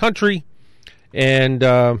around the country. And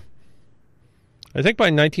I think by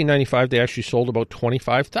 1995, they actually sold about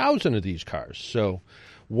 25,000 of these cars. So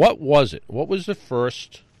what was it? What was the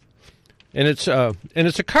first? And it's a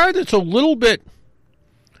car that's a little bit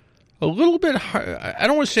hard. I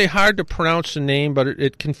don't want to say hard to pronounce the name, but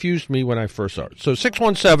it confused me when I first saw it. So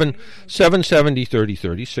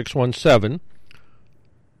 617-770-3030,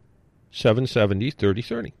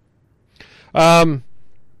 617-770-3030. Okay.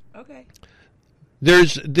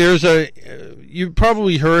 You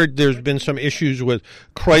probably heard there's been some issues with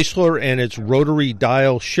Chrysler and its rotary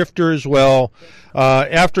dial shifters. Well,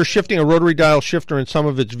 after shifting a rotary dial shifter in some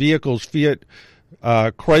of its vehicles,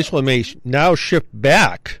 Chrysler may now shift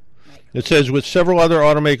back. It says with several other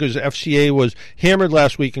automakers, FCA was hammered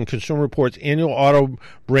last week in Consumer Reports' annual auto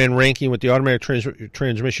brand ranking with the automatic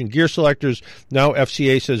transmission gear selectors. Now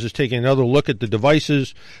FCA says is taking another look at the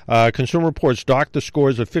devices. Consumer Reports docked the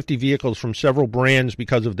scores of 50 vehicles from several brands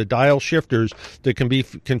because of the dial shifters that can be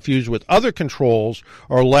confused with other controls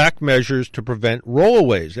or lack measures to prevent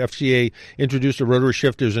rollaways. FCA introduced the rotary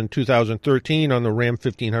shifters in 2013 on the Ram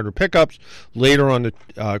 1500 pickups. Later on the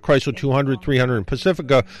Chrysler 200, 300, and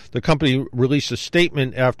Pacifica, the company released a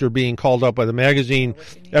statement after being called out by the magazine.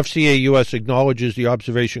 FCA US acknowledges the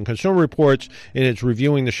observation Consumer Reports in its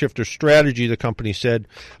reviewing the shifter strategy, the company said.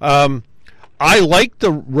 I liked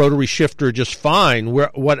the rotary shifter just fine.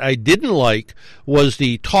 What I didn't like was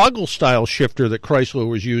the toggle style shifter that Chrysler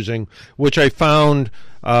was using, which I found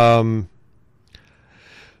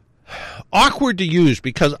awkward to use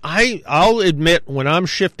because I'll admit when I'm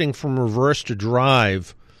shifting from reverse to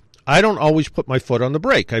drive, I don't always put my foot on the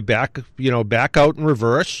brake. I back out in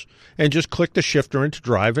reverse and just click the shifter into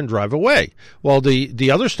drive and drive away. Well,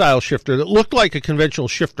 the other style shifter that looked like a conventional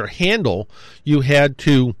shifter handle, you had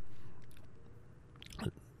to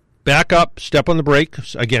back up, step on the brake,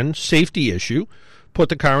 again, safety issue, put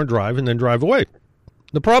the car in drive, and then drive away.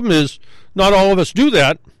 The problem is not all of us do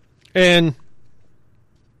that, and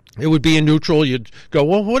it would be in neutral. You'd go,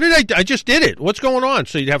 well, what did I just did it. What's going on?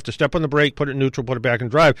 So you'd have to step on the brake, put it in neutral, put it back in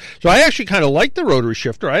drive. So I actually kind of liked the rotary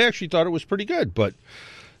shifter. I actually thought it was pretty good, but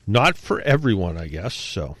not for everyone, I guess.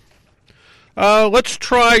 So let's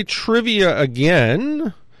try trivia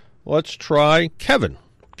again. Let's try Kevin.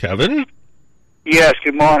 Kevin? Yes,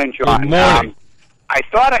 good morning, John. Good morning. I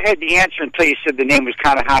thought I had the answer until you said the name was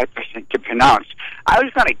kind of hard to pronounce. I was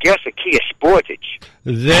going to guess a Kia Sportage.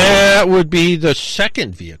 That would be the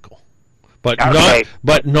second vehicle, but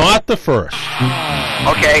not the first.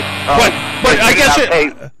 Okay. But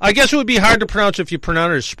I guess it would be hard to pronounce if you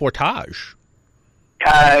pronounce it as Sportage.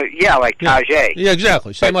 Yeah, like Tajay. Yeah,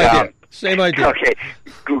 exactly. Same idea. Same idea. Okay.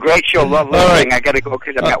 Great show. Love listening. I got to go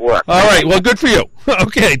because I'm at work. All right. Well, good for you.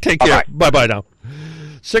 Okay. Take care. Bye-bye now.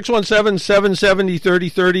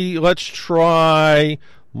 617-770-3030. Let's try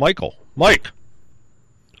Michael. Mike.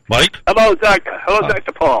 Hello, Doctor. Hello,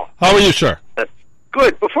 Dr. Paul. How are you, sir?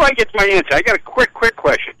 Good. Before I get to my answer, I got a quick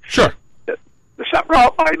question. Sure. There's something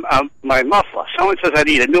wrong with my muffler. Someone says I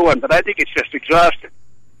need a new one, but I think it's just exhausted.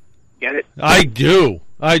 Get it? I do.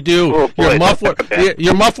 Oh, boy,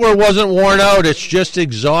 your muffler wasn't worn out. It's just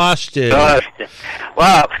exhausted.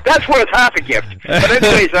 Wow, that's worth half a gift. But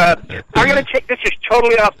anyways, I'm going to take this is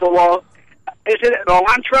totally off the wall. Is it an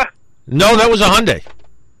Elantra? No, that was a Hyundai.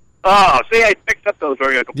 Oh, see, I picked up those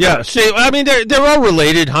very good. Yeah, see, I mean, they're all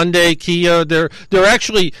related. Hyundai, Kia, they're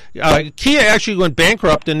actually Kia actually went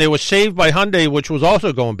bankrupt, and they were saved by Hyundai, which was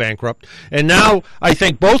also going bankrupt. And now I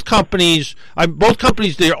think both companies,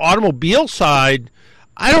 their automobile side,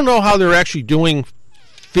 I don't know how they're actually doing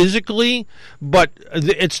physically, but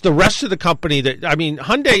it's the rest of the company that, I mean,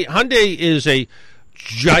 Hyundai is a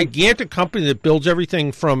gigantic company that builds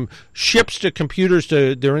everything from ships to computers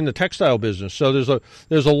to they're in the textile business. So there's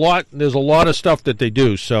a lot of stuff that they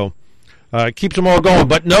do. So it keeps them all going.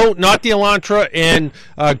 But no, not the Elantra. And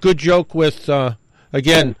good joke with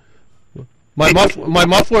again. My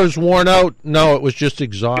muffler is worn out. No, it was just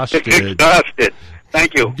exhausted. Exhausted.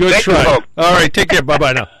 Thank you. Good Thank try. You, all right, take care.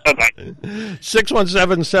 Bye-bye now. Bye-bye.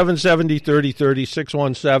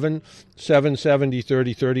 617-770-3030,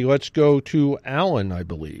 617-770-3030. Let's go to Alan, I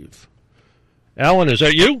believe. Alan, is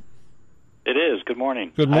that you? It is. Good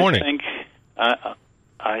morning. Good morning.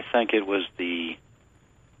 I think it was the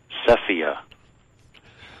Cephia.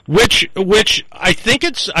 Which I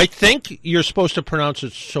think you're supposed to pronounce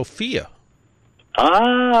it Sophia.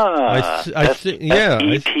 EPH.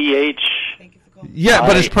 Yeah,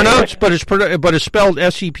 but it's pronounced, but it's spelled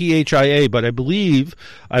Sephia. But I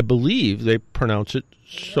believe they pronounce it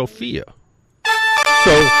Sophia.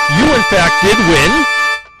 So you in fact did win.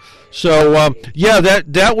 So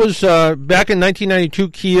that was back in 1992.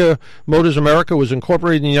 Kia Motors America was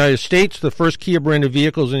incorporated in the United States. The first Kia branded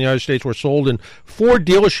vehicles in the United States were sold in 4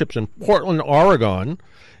 dealerships in Portland, Oregon,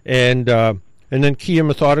 and then Kia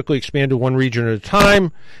methodically expanded one region at a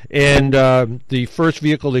time. And the first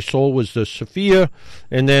vehicle they sold was the Sophia,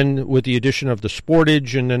 and then with the addition of the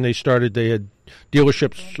Sportage, and then they had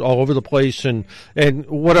dealerships all over the place. And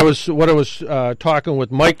what I was talking with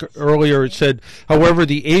Mike earlier, it said, however,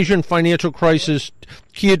 the Asian financial crisis,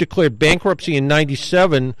 Kia declared bankruptcy in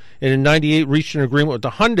 97, and in 98 reached an agreement with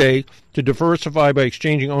the Hyundai to diversify by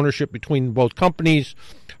exchanging ownership between both companies.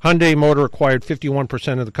 Hyundai Motor acquired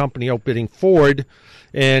 51% of the company, outbidding Ford,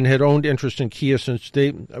 and had owned interest in Kia since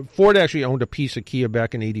Ford actually owned a piece of Kia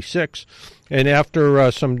back in 86. And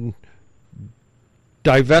after some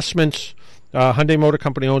divestments, Hyundai Motor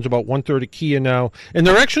Company owns about 1/3 of Kia now, and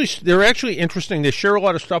they're actually interesting. They share a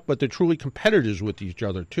lot of stuff, but they're truly competitors with each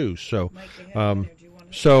other too. So, but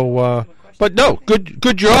no,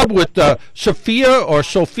 good job with Sophia or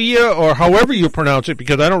however you pronounce it,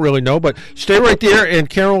 because I don't really know. But stay right there, and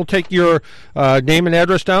Karen will take your name and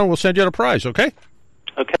address down. We'll send you out a prize. Okay.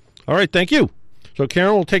 Okay. All right. Thank you. So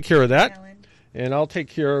Karen will take care of that, and I'll take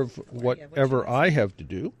care of whatever I have to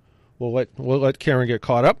do. We'll let Karen get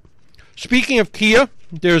caught up. Speaking of Kia,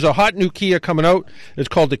 there's a hot new Kia coming out. It's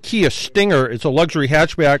called the Kia Stinger. It's a luxury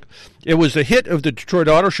hatchback. It was a hit of the Detroit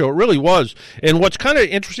Auto Show. It really was. And what's kind of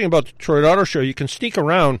interesting about the Detroit Auto Show, you can sneak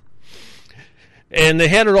around, and they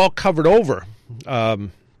had it all covered over. They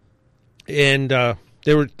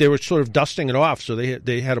were sort of dusting it off, so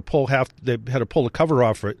they had to pull the cover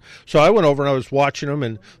off it. So I went over and I was watching them,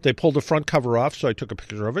 and they pulled the front cover off. So I took a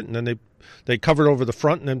picture of it, and then they covered over the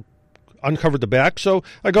front, and then uncovered the back. So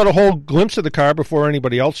I got a whole glimpse of the car before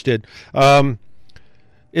anybody else did.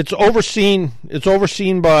 It's overseen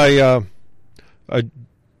by a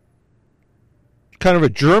kind of a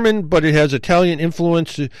German, but it has Italian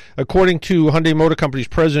influence. According to Hyundai Motor Company's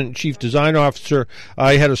president and chief design officer,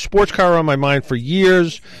 I had a sports car on my mind for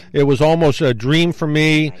years. It was almost a dream for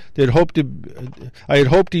me. I had hoped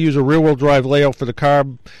to use a rear-wheel drive layout for the car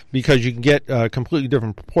because you can get completely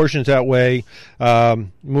different proportions that way.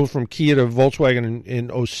 Moved from Kia to Volkswagen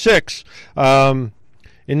in 06.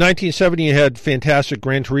 In 1970, you had fantastic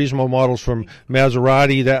Gran Turismo models from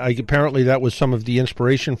Maserati. Apparently that was some of the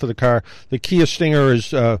inspiration for the car. The Kia Stinger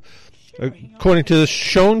is, according to this,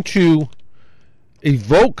 shown to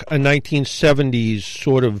evoke a 1970s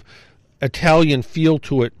sort of Italian feel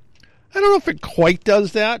to it. I don't know if it quite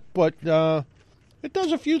does that, but it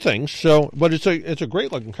does a few things. But it's a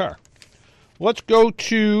great looking car. Let's go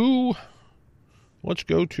to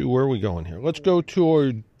where are we going here? Let's go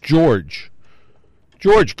to George.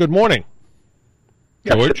 George, good morning.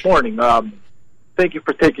 Yes, good morning. Thank you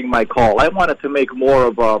for taking my call. I wanted to make more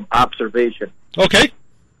of an observation. Okay.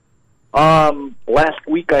 Last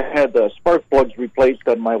week I had the spark plugs replaced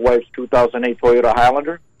on my wife's 2008 Toyota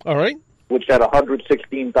Highlander. All right. Which at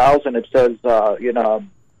 116,000, it says,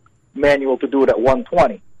 manual to do it at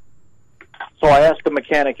 120. So I asked the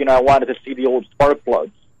mechanic, I wanted to see the old spark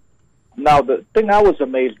plugs. Now, the thing I was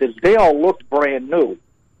amazed is they all looked brand new,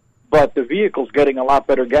 but the vehicle's getting a lot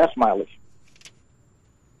better gas mileage.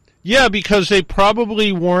 Yeah, because they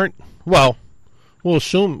probably weren't, well, we'll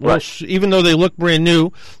assume, right. Even though they look brand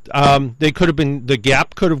new, the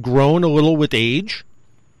gap could have grown a little with age.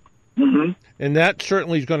 Mm-hmm. And that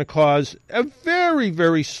certainly is going to cause a very,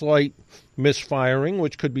 very slight misfiring,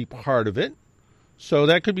 which could be part of it. So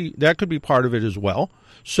that could be part of it as well.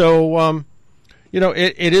 So,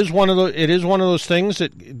 it is one of those things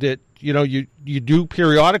that you do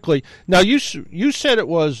periodically. Now you said it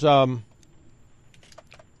was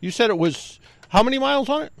how many miles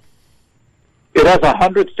on it? It has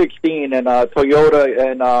 116 in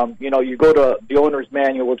Toyota, and you go to the owner's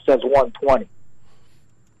manual, it says 120.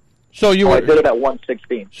 So I did it at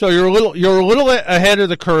 116. So you're a little ahead of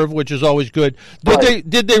the curve, which is always good.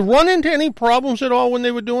 Did they run into any problems at all when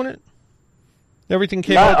they were doing it? Everything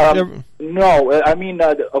came out? No, I mean,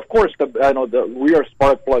 of course, the rear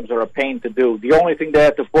spark plugs are a pain to do. The only thing they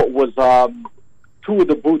had to put was 2 of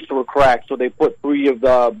the boots were cracked, so they put 3 of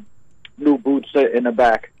the new boots in the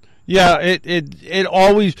back. Yeah, it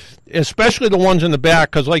always, especially the ones in the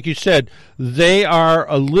back, because like you said, they are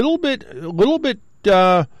a little bit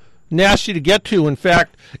nasty to get to. In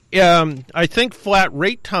fact, I think flat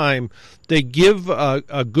rate time, they give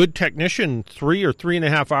a good technician 3 or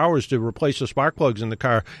 3.5 hours to replace the spark plugs in the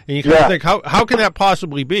car, and you kind of think, how can that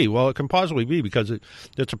possibly be? Well, it can possibly be because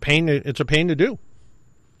it's a pain. It's a pain to do.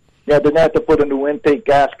 Yeah, then they have to put a new intake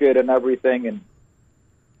gasket and everything, and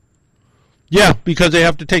yeah, because they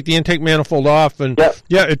have to take the intake manifold off, and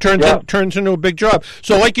it turns into a big job.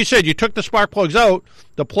 So, like you said, you took the spark plugs out.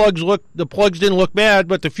 The plugs didn't look bad,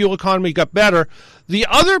 but the fuel economy got better. The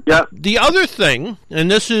other thing,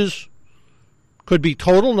 and this could be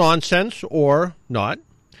total nonsense or not,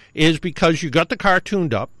 is because you got the car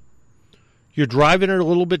tuned up, you're driving it a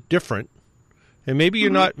little bit different, and maybe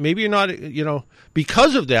you're not,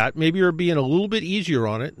 because of that, maybe you're being a little bit easier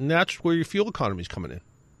on it, and that's where your fuel economy is coming in.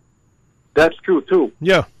 That's true, too.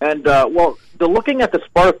 Yeah. And, looking at the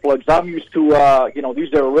spark plugs, I'm used to,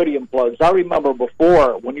 these are iridium plugs. I remember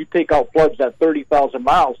before, when you take out plugs at 30,000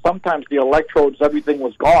 miles, sometimes the electrodes, everything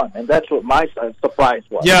was gone, and that's what my surprise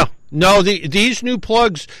was. Yeah. No, these new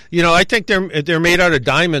plugs, I think they're made out of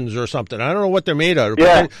diamonds or something. I don't know what they're made out of,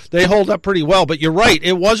 but they hold up pretty well. But you're right,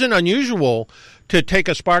 it wasn't unusual to take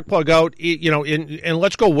a spark plug out, and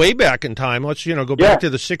let's go way back in time. Let's, go back to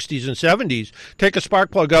the 60s and 70s. Take a spark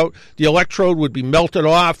plug out, the electrode would be melted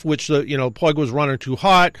off, which the plug was running too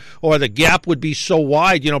hot, or the gap would be so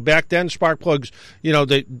wide. Back then, spark plugs, you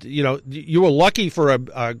were lucky for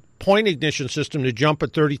a point ignition system to jump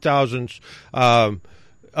at 30 thousandths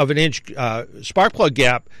of an inch spark plug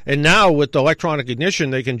gap, and now with the electronic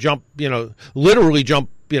ignition, they can jump, literally jump,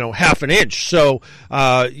 half an inch. So,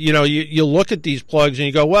 you look at these plugs and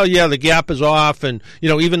you go, well, yeah, the gap is off, and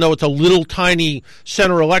even though it's a little tiny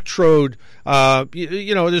center electrode,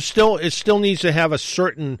 it still needs to have a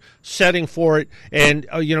certain setting for it, and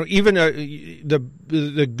even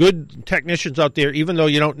the good technicians out there, even though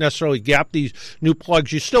you don't necessarily gap these new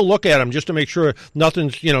plugs, you still look at them just to make sure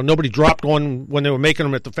nothing's, nobody dropped one when they were making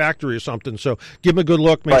them at the factory or something. So give them a good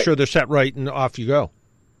look, make sure they're set right, and off you go.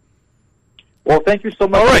 Well, thank you so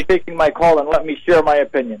much for taking my call and let me share my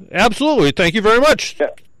opinion. Absolutely. Thank you very much.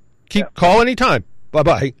 Call anytime.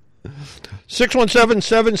 Bye-bye.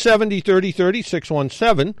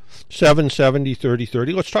 617-770-3030,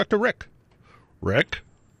 617-770-3030. Let's talk to Rick. Rick?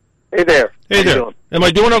 Hey there. Hey How there. you doing? Am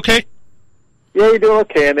I doing okay? Yeah, you're doing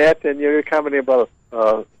okay in that, and you're commenting about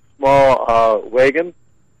a small wagon.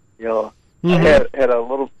 You know, Mm-hmm. I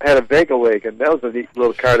had a Vega wagon. That was a neat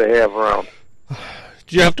little car to have around.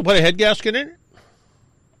 Did you have to put a head gasket in it?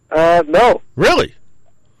 No. Really?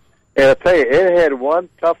 And I'll tell you, it had one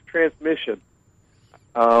tough transmission.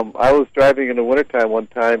 I was driving in the wintertime one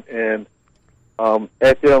time and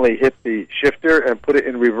accidentally hit the shifter and put it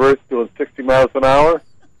in reverse doing 60 miles an hour.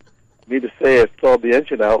 Need to say it stalled the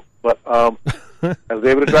engine out, but I was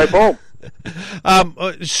able to drive home.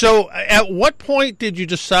 So at what point did you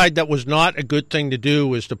decide that was not a good thing to do,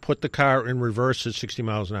 was to put the car in reverse at 60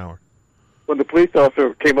 miles an hour? When the police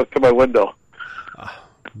officer came up to my window.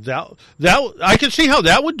 That I can see how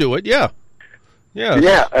that would do it. Yeah. And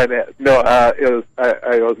it was.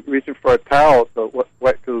 I was reaching for a towel, so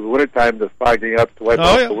because it was wintertime, the fogging up to wipe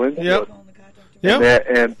off the windshield.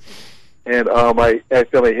 Yeah. And I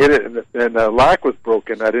accidentally hit it, and the lock was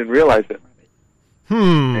broken. I didn't realize it.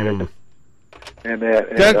 That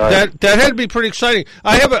had to be pretty exciting.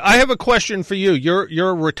 I have a question for you. You're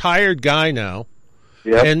a retired guy now.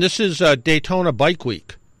 Yep. And this is Daytona Bike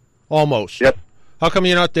Week, almost. Yep. How come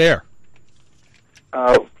you're not there?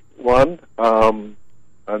 I'm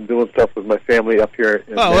doing stuff with my family up here.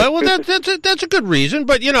 That's a good reason.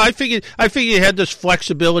 But I figured you had this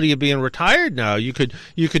flexibility of being retired now. You could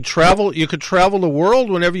travel the world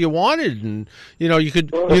whenever you wanted, and you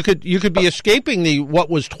could be escaping what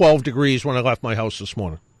was 12 degrees when I left my house this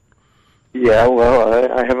morning. Yeah, well,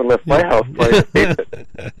 I haven't left my house, but I escaped it.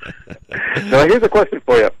 Now, here's a question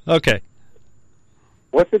for you. Okay.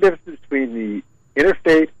 What's the difference between the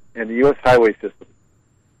interstate and the U.S. highway system?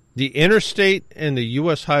 The interstate and the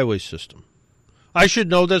U.S. highway system. I should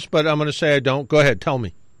know this, but I'm going to say I don't. Go ahead, tell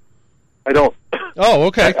me. I don't. Oh,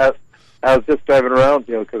 okay. I was just driving around,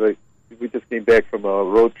 because we just came back from a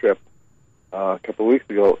road trip a couple of weeks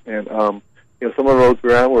ago, and some of the roads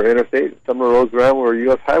we're on were interstate, some of the roads we're on were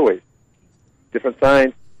U.S. highways. Different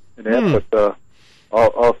signs and that, but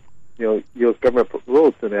all U.S. government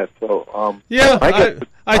roads and that. So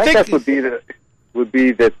I think guess would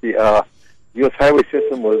be that the U.S. highway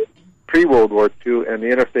system was pre-World War II and the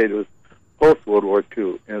interstate was post-World War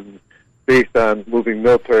II, and based on moving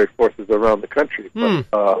military forces around the country. But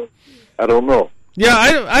I don't know. Yeah,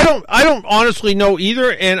 I don't honestly know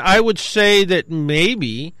either, and I would say that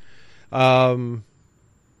maybe. I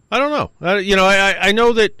don't know. I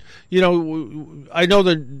know that I know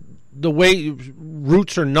that the way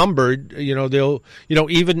routes are numbered. They'll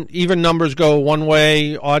even numbers go one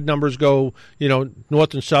way, odd numbers go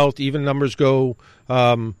north and south, even numbers go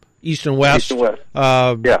east and west. Yeah.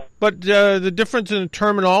 But the difference in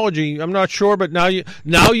terminology, I'm not sure. But now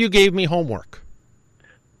you gave me homework.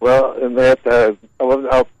 Well, and that I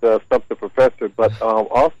wasn't out to stump the professor, but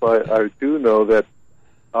also I do know that.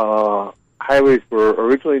 Highways were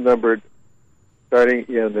originally numbered starting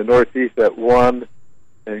in the northeast at 1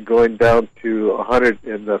 and going down to 100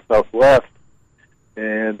 in the southwest.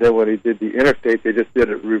 And then when he did the interstate, they just did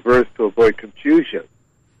it reverse to avoid confusion.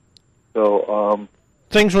 So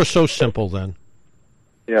things were so simple then.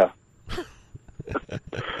 Yeah.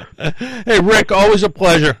 Hey, Rick, always a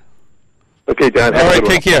pleasure. Okay, John. All right,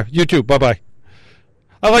 take care. You too. Bye-bye.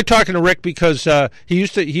 I like talking to Rick because he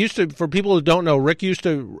used to. For people who don't know, Rick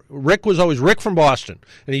was always Rick from Boston,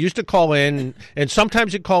 and he used to call in, and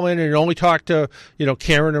sometimes he'd call in and only talk to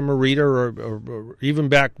Karen or Marita or even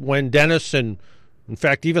back when Dennis and in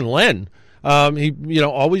fact even Len. He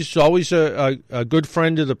always a good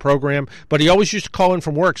friend of the program, but he always used to call in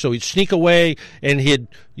from work, so he'd sneak away and he'd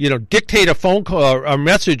dictate a phone call or a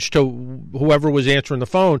message to whoever was answering the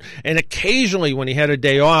phone, and occasionally when he had a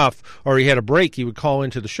day off or he had a break, he would call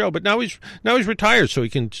into the show. But now he's retired, so he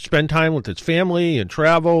can spend time with his family and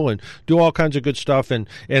travel and do all kinds of good stuff, and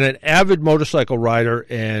an avid motorcycle rider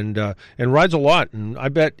and rides a lot. And I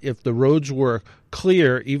bet if the roads were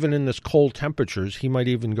clear, even in this cold temperatures, he might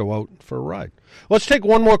even go out for a ride. Let's take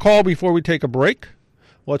one more call before we take a break.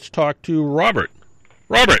 Let's talk to Robert.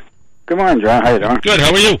 Robert. Good morning, John. How you doing? Good.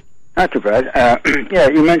 How are you? Not too bad. Yeah,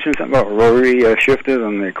 you mentioned something about rotary shifters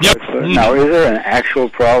on the Chrysler. Yep. Now, is there an actual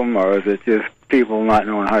problem, or is it just people not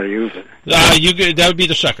knowing how to use it? That would be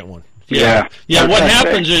the second one. Yeah. What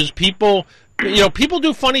happens is people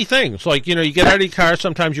do funny things. Like, you get out of your car,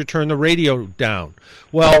 sometimes you turn the radio down.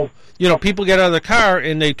 Well, people get out of the car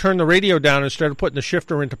and they turn the radio down instead of putting the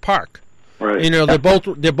shifter into park. Right.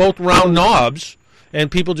 They're both round knobs, and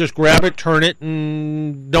people just grab it, turn it,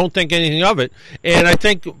 and don't think anything of it. And I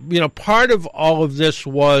think part of all of this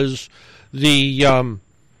was the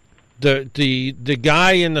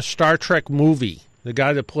guy in the Star Trek movie, the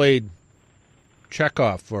guy that played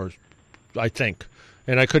Chekhov, or I think.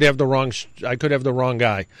 And I could have the wrong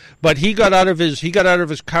guy. But he got out of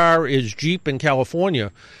his car, his Jeep in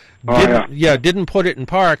California. Didn't put it in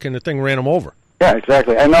park, and the thing ran him over. Yeah,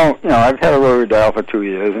 exactly. I know. I've had a rotary dial for 2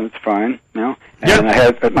 years, and it's fine. And I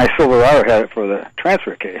had my Silverado had it for the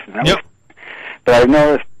transfer case. And but I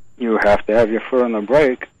noticed you have to have your foot on the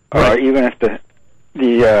brake, or even if the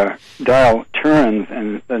dial turns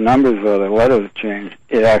and the numbers or the letters change,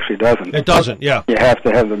 it actually doesn't. It doesn't, yeah. You have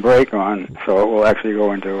to have the brake on, so it will actually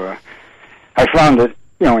go into a... I found that,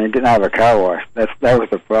 when you're getting out of a car wash, that was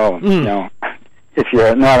the problem. If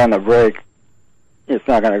you're not on the brake, it's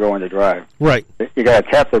not going to go into drive. Right. You got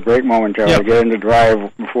to tap the brake momentarily to get into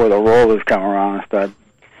drive before the rollers come around and start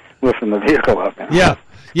lifting the vehicle up. Yeah.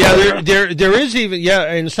 Yeah, there is even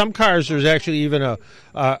in some cars there's actually even a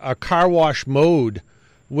car wash mode,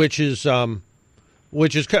 which is kind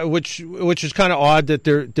of odd that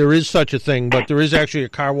there is such a thing, but there is actually a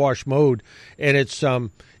car wash mode, and it's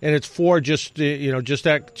for just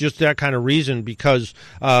that kind of reason, because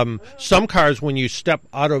some cars when you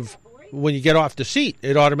get off the seat,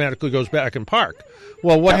 it automatically goes back in park.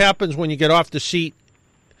 Well, what happens when you get off the seat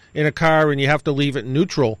in a car and you have to leave it in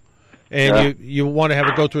neutral? And you want to have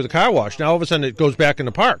it go through the car wash. Now all of a sudden it goes back in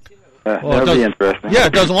the park. That would be interesting. Yeah,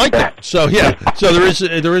 it doesn't like that. So so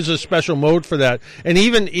there is a special mode for that, and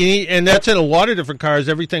and that's in a lot of different cars.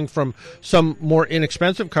 Everything from some more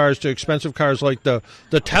inexpensive cars to expensive cars like the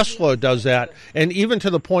Tesla does that, and even to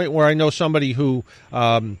the point where I know somebody who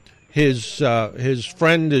his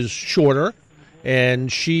friend is shorter.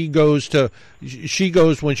 And she goes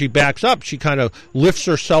when she backs up, she kind of lifts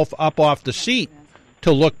herself up off the seat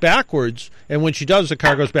to look backwards, and when she does, the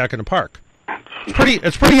car goes back in the park.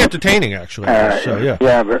 It's pretty entertaining, actually.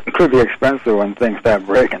 Yeah, but it could be expensive when things start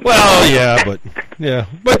breaking. Well, but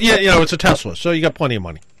it's a Tesla, so you got plenty of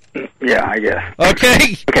money. Yeah, I guess.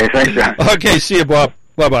 Okay. Okay, thanks, John. Okay, see you, Bob.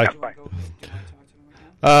 Bye.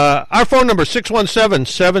 Our phone number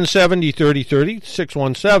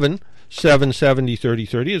 617-770-3030.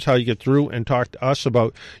 617-770-3030 is how you get through and talk to us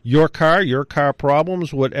about your car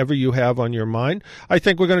problems, whatever you have on your mind. I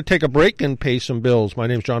think we're going to take a break and pay some bills. My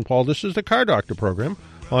name's John Paul. This is the Car Doctor program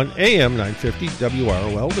on AM 950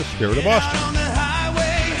 WROL, the Spirit of Boston.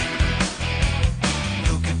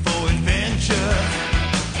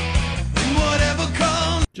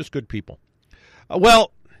 Just good people.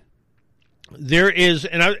 There is,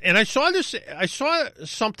 and I saw this. I saw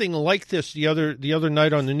something like this the other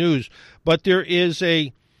night on the news. But there is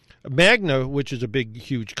a Magna, which is a big,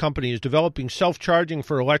 huge company, is developing self-charging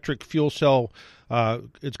for electric fuel cell.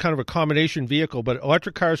 It's kind of a combination vehicle, but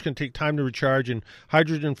electric cars can take time to recharge, and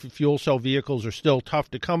hydrogen fuel cell vehicles are still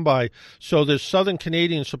tough to come by. So the Southern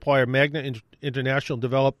Canadian supplier Magna International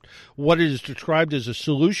developed what is described as a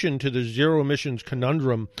solution to the zero emissions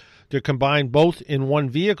conundrum to combine both in one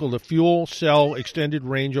vehicle. The fuel cell extended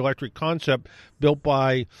range electric concept built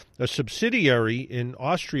by a subsidiary in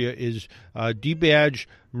Austria is debadged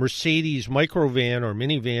Mercedes microvan or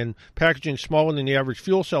minivan, packaging smaller than the average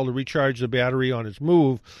fuel cell to recharge the battery on its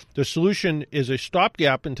move. The solution is a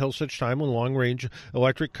stopgap until such time when long-range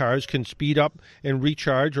electric cars can speed up and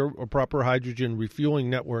recharge, or a proper hydrogen refueling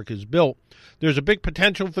network is built. There's a big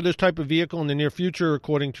potential for this type of vehicle in the near future,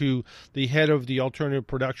 according to the head of the alternative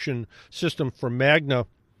production system for Magna.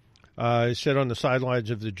 Said on the sidelines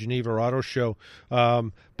of the Geneva Auto Show.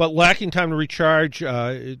 But lacking time to recharge,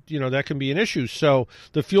 that can be an issue. So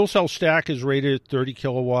the fuel cell stack is rated at 30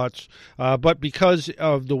 kilowatts. But because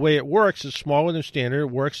of the way it works, it's smaller than standard. It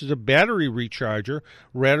works as a battery recharger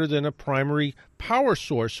rather than a primary power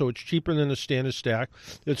source, so it's cheaper than the standard stack.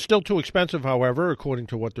 It's still too expensive, however, according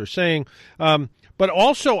to what they're saying. But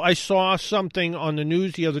also, I saw something on the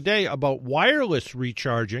news the other day about wireless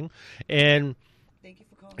recharging, and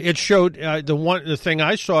it showed the thing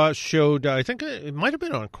I saw showed. I think it might have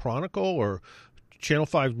been on Chronicle or Channel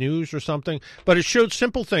 5 News or something, but it showed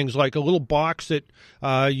simple things like a little box that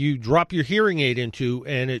you drop your hearing aid into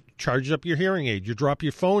and it charges up your hearing aid. You drop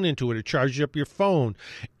your phone into it, it charges up your phone,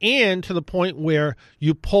 and to the point where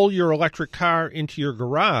you pull your electric car into your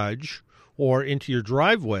garage or into your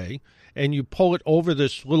driveway and you pull it over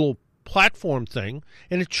this little platform thing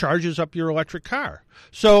and it charges up your electric car.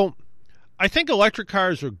 So I think electric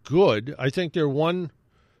cars are good. I think their one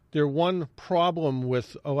problem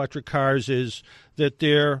with electric cars is that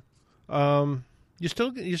you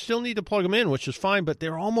still need to plug them in, which is fine, but they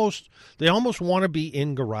almost want to be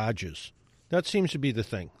in garages. That seems to be the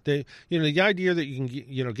thing. The idea that you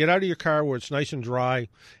can get out of your car where it's nice and dry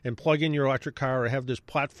and plug in your electric car, or have this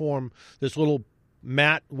platform, this little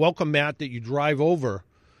welcome mat that you drive over,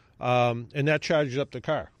 and that charges up the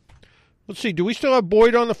car. Let's see. Do we still have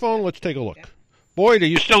Boyd on the phone? Let's take a look. Boyd, are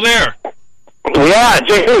you still there? Yeah,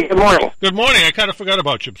 JP, good morning. Good morning. I kind of forgot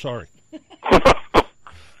about you. I'm sorry.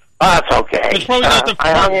 That's okay. It's probably not the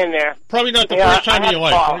I hung in there. Probably not the first time in your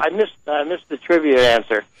life. Right? I missed the trivia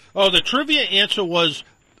answer. Oh, the trivia answer was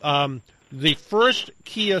the first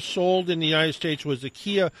Kia sold in the United States was the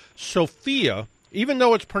Kia Sophia. Even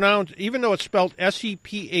though it's spelled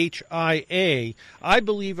Sephia, I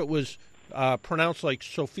believe it was pronounced like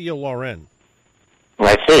Sophia Loren.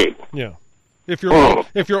 I see. Yeah. If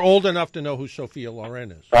you're old enough to know who Sophia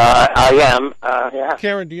Loren is. I am. Yeah.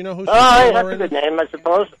 Karen, do you know who Sophia Loren is? That's a good name, I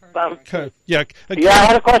suppose. Yeah. Yeah, I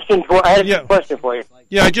had a question for. Question for you.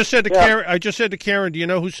 Yeah, I just said to Karen, do you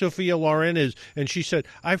know who Sophia Loren is? And she said,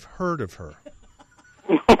 I've heard of her.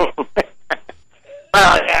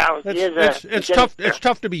 It's tough. It's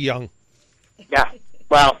tough to be young. Yeah.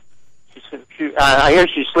 Well, I hear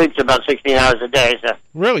she sleeps about 16 hours a day. So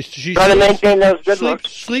really, she try to maintain those good looks.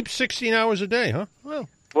 Sleeps 16 hours a day, huh? Well,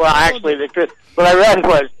 actually, the truth. What I read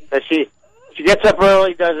was that she gets up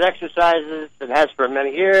early, does exercises, and has for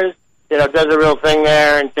many years. Does a real thing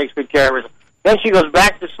there and takes good care of herself. Then she goes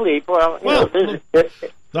back to sleep. I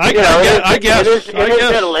guess it is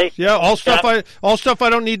Italy. Yeah, all stuff I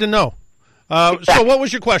don't need to know. So, what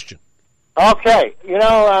was your question? Okay,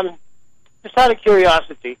 just out of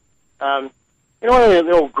curiosity, one of the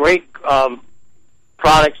little great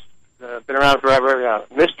products been around forever,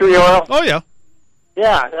 mystery oil. Oh yeah,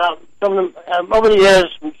 yeah. Some of them over the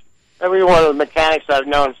years, every one of the mechanics I've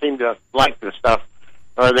known seem to like this stuff,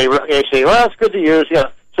 or they say, "Well, it's good to use." Yeah.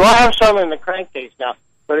 So I have some in the crankcase now,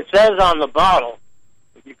 but it says on the bottle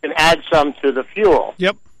you can add some to the fuel.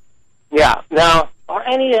 Yep. Yeah. Now, are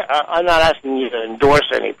any? I'm not asking you to endorse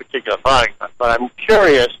any particular product, but I'm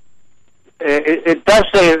curious. It does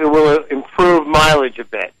say it will improve mileage a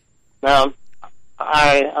bit. Now,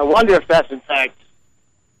 I wonder if that's in fact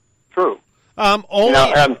true.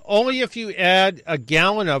 Only if you add a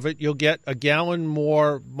gallon of it, you'll get a gallon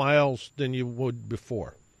more miles than you would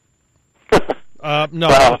before.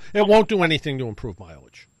 No, it won't do anything to improve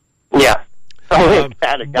mileage. Yeah. But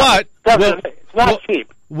it's not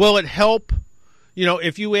cheap. Will it help?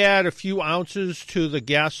 If you add a few ounces to the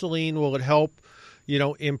gasoline, will it help?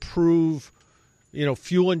 Improve,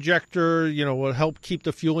 fuel injector. Will help keep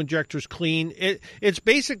the fuel injectors clean. It's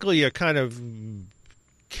basically a kind of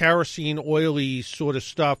kerosene oily sort of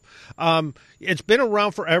stuff. It's been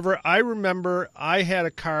around forever. I remember I had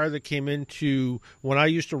a car that came into when I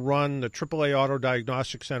used to run the AAA Auto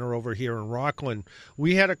Diagnostic Center over here in Rockland.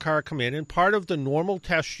 We had a car come in, and part of the normal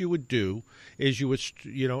tests you would do is you would,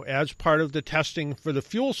 as part of the testing for the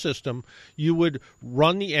fuel system, you would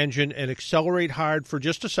run the engine and accelerate hard for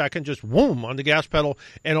just a second, just whoom on the gas pedal,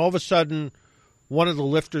 and all of a sudden one of the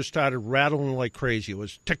lifters started rattling like crazy. It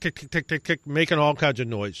was tick, tick, tick, tick, tick, tick, making all kinds of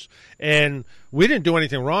noise. And we didn't do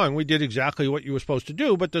anything wrong. We did exactly what you were supposed to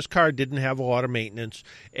do, but this car didn't have a lot of maintenance.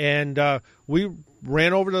 And we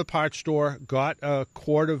ran over to the parts store, got a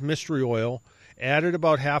quart of mystery oil, added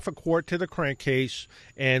about half a quart to the crankcase,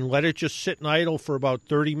 and let it just sit and idle for about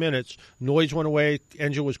 30 minutes. Noise went away.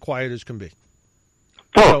 Engine was quiet as can be.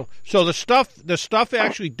 So the stuff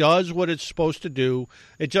actually does what it's supposed to do.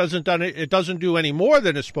 It doesn't do any more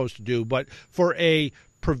than it's supposed to do. But for a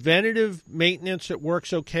preventative maintenance, it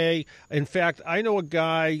works okay. In fact, I know a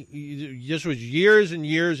guy. This was years and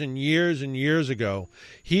years and years and years ago.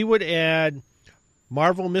 He would add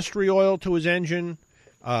Marvel Mystery Oil to his engine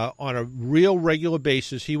on a real regular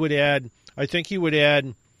basis. He would add. I think he would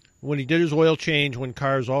add. When he did his oil change, when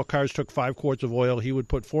all cars took 5 quarts of oil, he would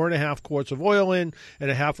put 4.5 quarts of oil in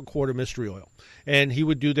and a half a quart of mystery oil. And he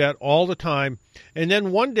would do that all the time. And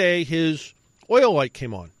then one day his oil light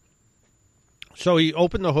came on. So he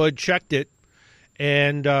opened the hood, checked it,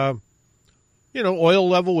 and, oil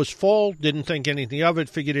level was full, didn't think anything of it,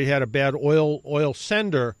 figured it had a bad oil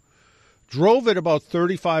sender, drove it about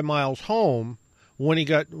 35 miles home. When he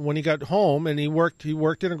got home, and he worked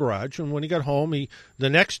in a garage, and when he got home, the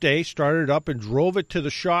next day started up and drove it to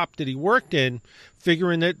the shop that he worked in,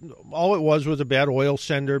 figuring that all it was a bad oil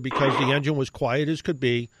sender because the engine was quiet as could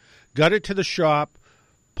be. Got it to the shop,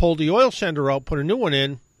 pulled the oil sender out, put a new one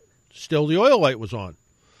in, still the oil light was on.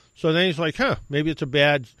 So then he's like, maybe it's a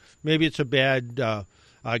bad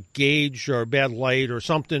gauge or a bad light or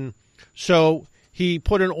something. So he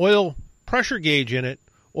put an oil pressure gauge in it.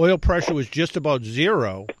 Oil pressure was just about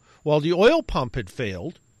 0. Well, the oil pump had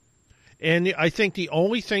failed, and I think the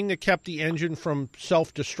only thing that kept the engine from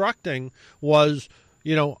self-destructing was,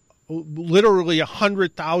 literally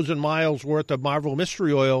 100,000 miles worth of Marvel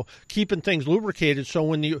Mystery Oil, keeping things lubricated. So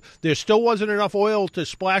when there still wasn't enough oil to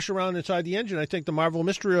splash around inside the engine, I think the Marvel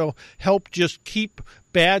Mystery Oil helped just keep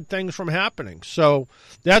bad things from happening. So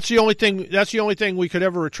that's the only thing. That's the only thing we could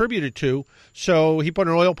ever attribute it to. So he put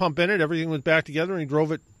an oil pump in it. Everything was back together, and he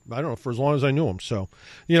drove it. I don't know, for as long as I knew him. So,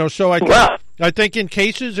 so I think in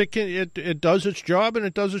cases it does its job, and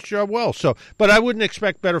it does its job well. So, but I wouldn't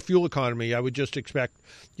expect better fuel economy. I would just expect,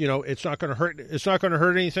 it's not going to hurt. It's not going to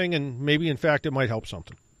hurt anything, and maybe in fact it might help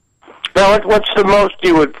something. Now, what's the most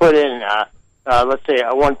you would put in? Let's say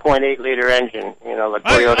a 1.8 liter engine. Like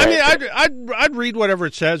Toyota. I'd read whatever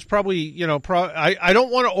it says. Probably, I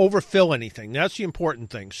don't want to overfill anything. That's the important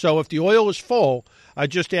thing. So if the oil is full, I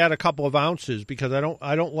just add a couple of ounces because I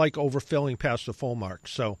don't like overfilling past the full mark.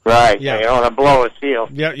 So right, yeah, you don't want to blow a seal.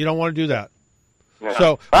 Yeah, you don't want to do that. No.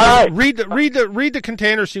 So read the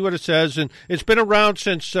container, see what it says, and it's been around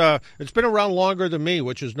since it's been around longer than me,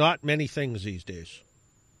 which is not many things these days.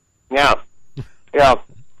 Yeah.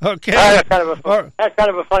 Okay. That's kind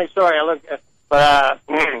of a funny story. I looked,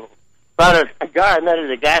 found a guy I met at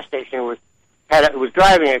a gas station who was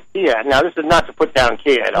driving a Kia. Now, this is not to put down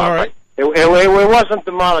Kia at all. All right. It wasn't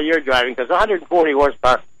the model you're driving because 140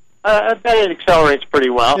 horsepower. I bet it accelerates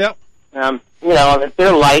pretty well. Yep.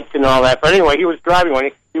 They're light and all that. But anyway, he was driving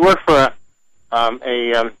one. He worked for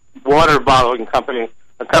a water bottling company,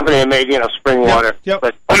 a company that made spring water. Yep.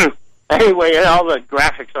 But anyway, he had all the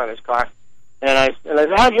graphics on his car. And I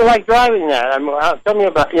said, how'd you like driving that? Tell me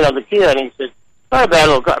about, the Kia. And he said, not a bad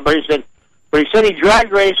little car. But he said he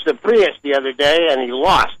drag raced the Prius the other day and he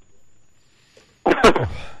lost.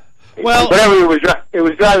 Well, whatever he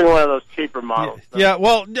was driving one of those cheaper models. So. Yeah,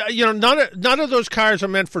 well, none of those cars are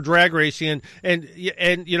meant for drag racing, and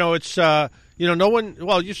it's no one.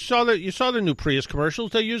 Well, you saw the new Prius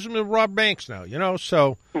commercials. They use them to rob banks now.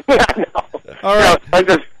 So. Yeah, I know. All right. Like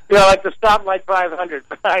the stoplight 500.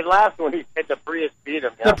 I laughed when he said the Prius beat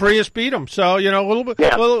him. The Prius beat him. So a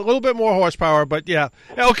little bit more horsepower, but yeah.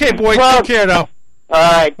 Okay, boy, take care now.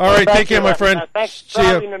 All right. Take care, my friend. Thanks for See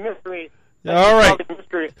solving you. the mystery. All right. The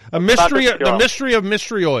mystery of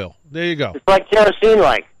mystery oil. There you go. It's like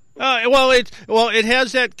kerosene-like. It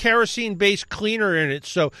has that kerosene-based cleaner in it,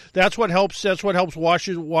 so that's what helps. That's what helps wash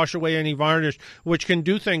away any varnish, which can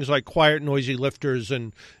do things like quiet, noisy lifters,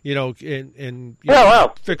 and fix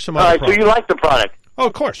some other problems. So you like the product? Oh,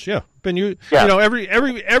 of course, yeah.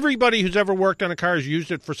 Everybody who's ever worked on a car has used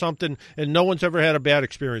it for something, and no one's ever had a bad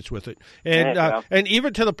experience with it. And and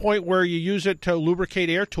even to the point where you use it to lubricate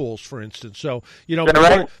air tools, for instance. So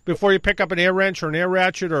before you pick up an air wrench or an air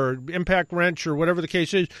ratchet or impact wrench or whatever the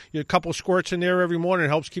case is, you a couple of squirts in there every morning. It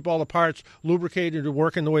helps keep all the parts lubricated and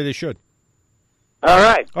working the way they should. All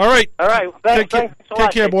right. Take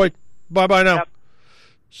care, boy. Bye now. Yep.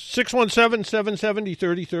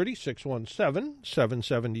 617-770-3030,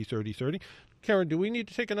 617-770-3030. Karen, do we need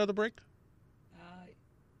to take another break?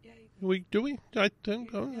 Do we? I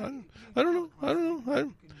think I don't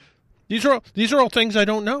know. These are all things I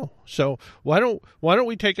don't know. So why don't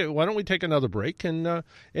we take another break? And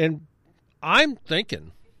I'm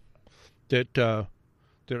thinking that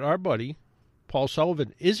our buddy Paul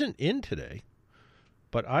Sullivan isn't in today,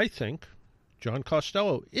 but I think John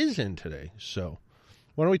Costello is in today. So.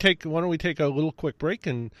 Why don't we take a little quick break,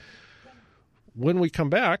 and when we come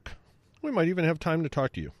back, we might even have time to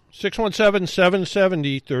talk to you.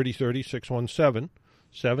 617-770-3030,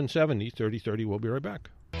 617-770-3030. We'll be right back.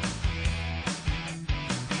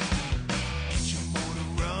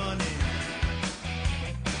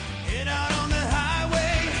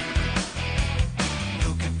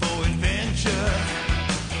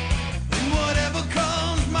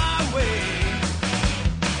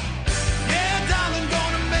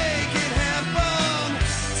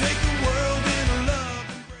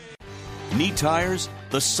 Need tires?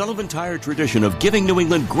 The Sullivan Tire tradition of giving New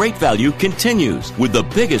England great value continues with the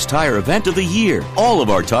biggest tire event of the year. All of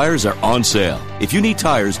our tires are on sale. If you need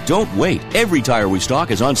tires, don't wait. Every tire we stock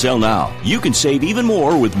is on sale now. You can save even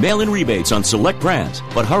more with mail-in rebates on select brands.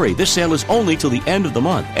 But hurry, this sale is only till the end of the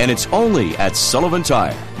month, and it's only at Sullivan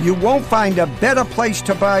Tire. You won't find a better place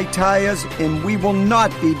to buy tires, and we will not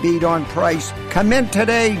be beat on price. Come in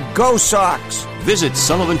today. Go Sox! Visit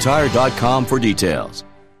SullivanTire.com for details.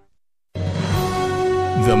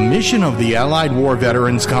 The mission of the Allied War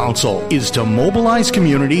Veterans Council is to mobilize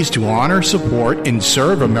communities to honor, support, and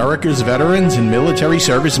serve America's veterans and military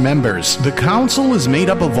service members. The council is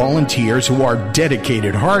made up of volunteers who are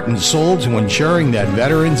dedicated heart and soul to ensuring that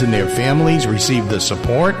veterans and their families receive the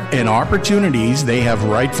support and opportunities they have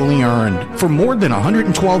rightfully earned. For more than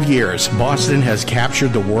 112 years, Boston has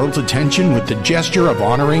captured the world's attention with the gesture of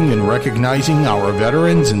honoring and recognizing our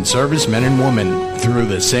veterans and servicemen and women through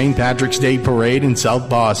the St. Patrick's Day Parade in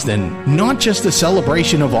South Boston. Not just a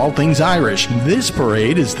celebration of all things Irish, this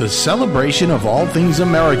parade is the celebration of all things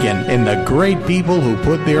American and the great people who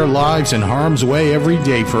put their lives in harm's way every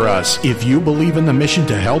day for us. If you believe in the mission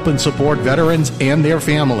to help and support veterans and their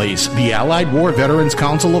families, the Allied War Veterans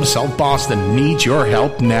Council of South Boston needs your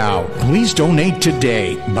help now. Please donate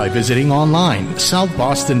today by visiting online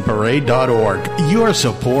southbostonparade.org. Your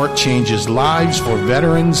support changes lives for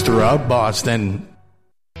veterans throughout Boston.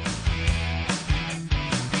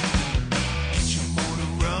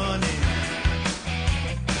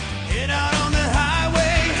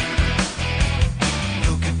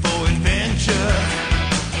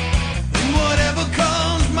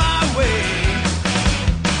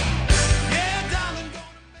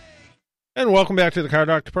 And welcome back to the Car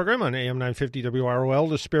Doctor program on AM 950 WROL,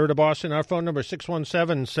 the Spirit of Boston. Our phone number is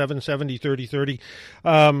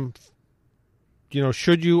 617-770-3030.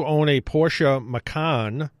 Should you own a Porsche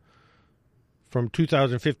Macan from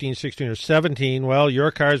 2015, 16, or 17, well, your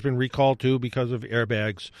car's been recalled too because of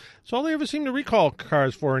airbags. That's all they ever seem to recall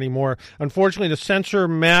cars for anymore. Unfortunately, the sensor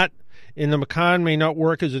mat in the Macan may not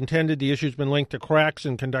work as intended. The issue's been linked to cracks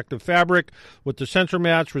in conductive fabric with the sensor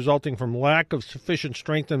mats resulting from lack of sufficient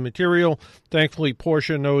strength in material. Thankfully,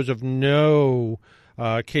 Porsche knows of no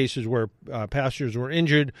cases where passengers were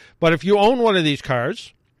injured. But if you own one of these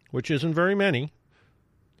cars, which isn't very many,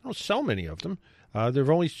 I don't sell many of them. There's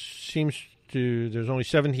only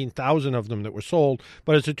 17,000 of them that were sold,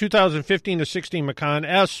 but it's a 2015 to 16 Macan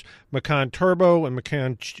S, Macan Turbo, and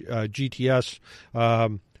Macan GTS.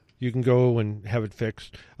 You can go and have it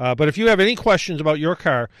fixed. But if you have any questions about your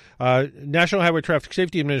car, National Highway Traffic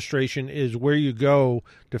Safety Administration is where you go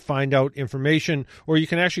to find out information, or you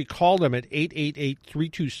can actually call them at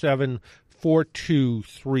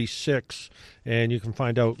 888-327-4236, and you can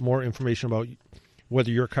find out more information about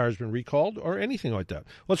whether your car has been recalled or anything like that.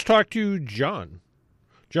 Let's talk to John.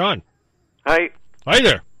 John. Hi. Hi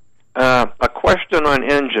there. A question on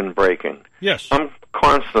engine braking. Yes. I'm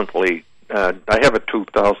constantly... I have a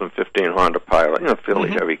 2015 Honda Pilot,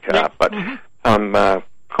 fairly heavy car, but I'm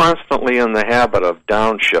constantly in the habit of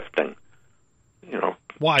downshifting.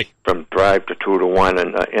 Why? From drive to 2 to 1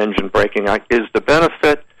 and engine braking. Is the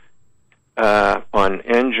benefit on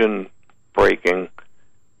engine braking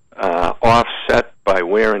offset by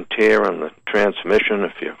wear and tear on the transmission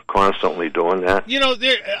if you're constantly doing that?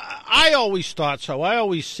 I always thought so. I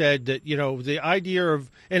always said that, the idea of,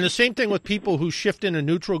 and the same thing with people who shift into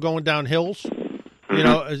neutral going down hills,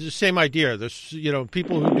 it's the same idea. There's,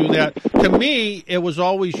 people who do that. To me, it was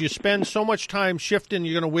always you spend so much time shifting,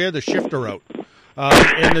 you're going to wear the shifter out.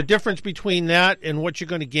 And the difference between that and what you're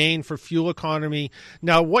going to gain for fuel economy.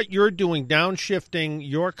 Now, what you're doing, downshifting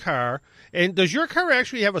your car, and does your car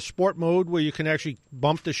actually have a sport mode where you can actually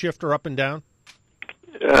bump the shifter up and down?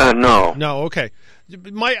 No. No, okay.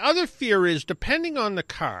 My other fear is, depending on the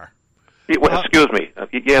car. Excuse me.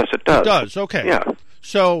 Yes, it does. It does, okay. Yeah.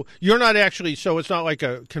 So you're not actually, so it's not like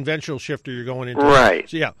a conventional shifter you're going into. Right.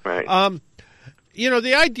 So, yeah. Right.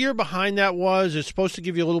 The idea behind that was it's supposed to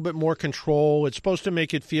give you a little bit more control. It's supposed to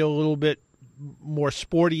make it feel a little bit more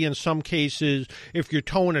sporty in some cases. If you're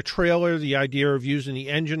towing a trailer, the idea of using the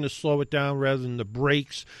engine to slow it down rather than the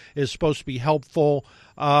brakes is supposed to be helpful.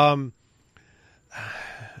 To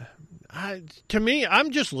me,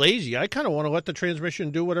 I'm just lazy. I kind of want to let the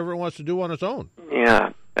transmission do whatever it wants to do on its own.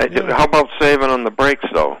 Yeah. How about saving on the brakes,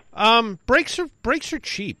 though? Brakes are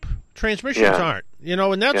cheap. Transmissions aren't.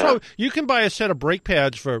 And that's how you can buy a set of brake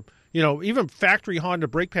pads for, even factory Honda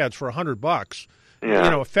brake pads for $100.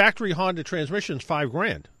 Yeah. A factory Honda transmission's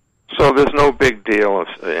 $5,000. So there's no big deal of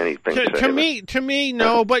anything. To me,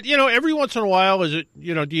 no. But every once in a while, is it?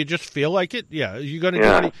 Do you just feel like it? Yeah. You going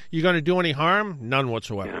to do any harm? None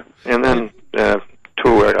whatsoever. Yeah. And then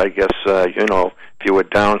too, I guess if you were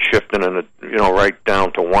downshifting and right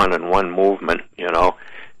down to 1 in one movement,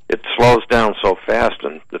 it slows down so fast,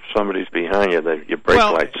 and if somebody's behind you, your brake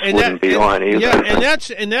lights wouldn't be on either. Yeah,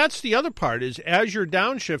 and that's the other part is as you're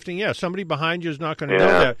downshifting, somebody behind you is not going to know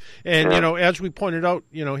that. And as we pointed out,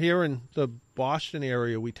 here in the Boston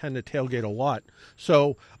area, we tend to tailgate a lot.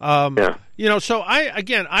 So so I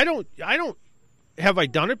don't. have I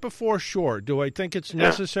done it before? Sure. Do I think it's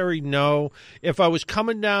necessary? No. If I was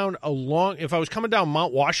coming down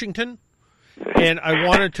Mount Washington, and I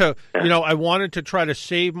wanted to, I wanted to try to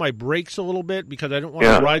save my brakes a little bit because I didn't want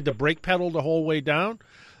to ride the brake pedal the whole way down,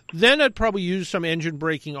 then I'd probably use some engine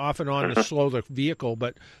braking off and on to slow the vehicle.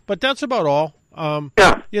 But that's about all. Other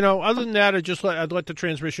than that, I'd let the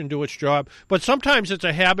transmission do its job. But sometimes it's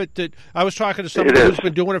a habit that I was talking to somebody who's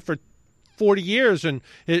been doing it for 40 years, and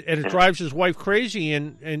it drives his wife crazy.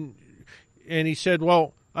 And he said,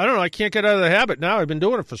 well, I don't know, I can't get out of the habit now. I've been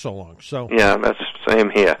doing it for so long. So yeah, that's the same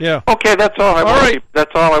here. Yeah. Okay, that's all.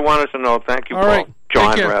 That's all I wanted to know. Thank you, all Paul. Right.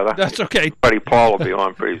 John, rather. That's okay. Buddy Paul will be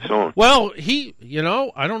on pretty soon. Well, I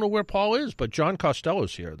don't know where Paul is, but John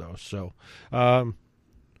Costello's here, though. So,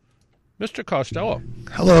 Mr. Costello.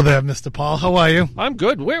 Hello there, Mr. Paul. How are you? I'm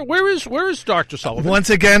good. Where is Dr. Sullivan?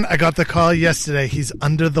 Once again, I got the call yesterday. He's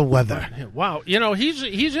under the weather. Wow.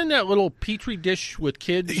 He's in that little petri dish with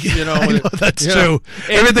kids. I know, that's true.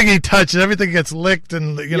 Everything he touches, everything gets licked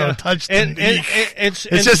and touched. And it's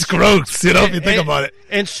just gross. If you think about it.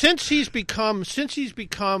 And since he's become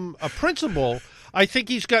a principal, I think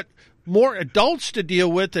he's got more adults to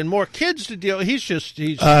deal with and more kids to deal.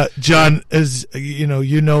 John, as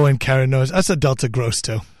and Karen knows, us adults are gross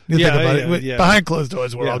too. Think about it. Behind closed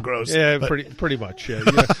doors, we're all gross. Yeah, pretty much. Yeah.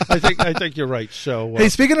 I think you're right. So, hey,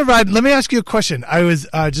 speaking of riding, let me ask you a question. I was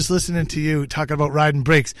just listening to you talking about riding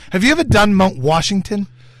brakes. Have you ever done Mount Washington?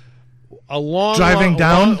 Long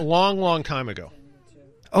time ago.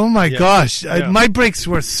 Oh my gosh, my brakes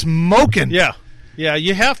were smoking. Yeah.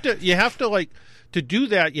 You have to to do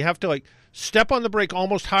that, you have to step on the brake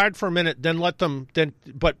almost hard for a minute, then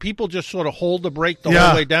but people just sort of hold the brake the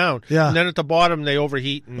whole way down. Yeah. And then at the bottom they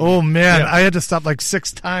overheat. I had to stop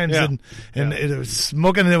 6 times and it was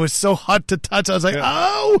smoking and it was so hot to touch. I was like,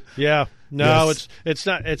 oh. Yeah. No, it's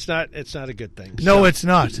not a good thing. No, it's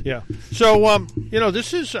not. Yeah. So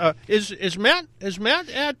this is Matt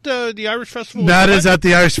at the Irish Festival? Matt is at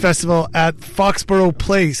the Irish Festival at Foxborough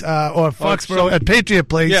Place at Patriot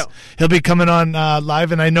Place. Yeah. He'll be coming on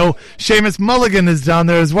live, and I know Seamus Mulligan is down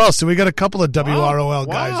there as well. So we got a couple of WROL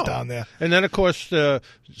guys down there. And then of course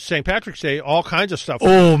St. Patrick's Day, all kinds of stuff.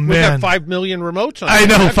 Oh man, we got 5 million remotes on. I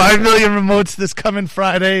know 5 million remotes this coming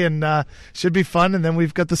Friday, and should be fun. And then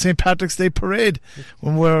we've got the St. Patrick's Day parade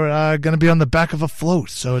when we're going to be on the back of a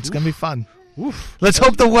float, so it's going to be fun. Oof. Let's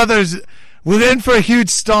hope we're in for a huge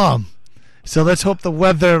storm. So let's hope the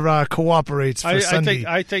weather cooperates for Sunday.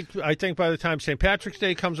 I think by the time St. Patrick's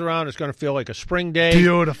Day comes around, it's going to feel like a spring day.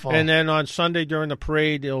 Beautiful. And then on Sunday during the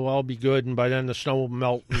parade, it'll all be good, and by then the snow will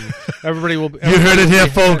melt, and everybody will. You heard it here,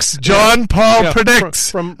 folks. John Paul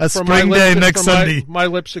predicts a spring day next Sunday. My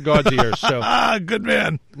lips to God's ears. So good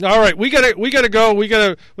man. All right, we gotta go. We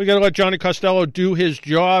gotta let Johnny Costello do his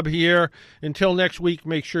job here. Until next week,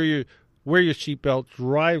 make sure you wear your seatbelt,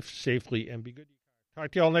 drive safely, and be good.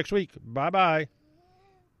 Talk to you all next week. Bye-bye.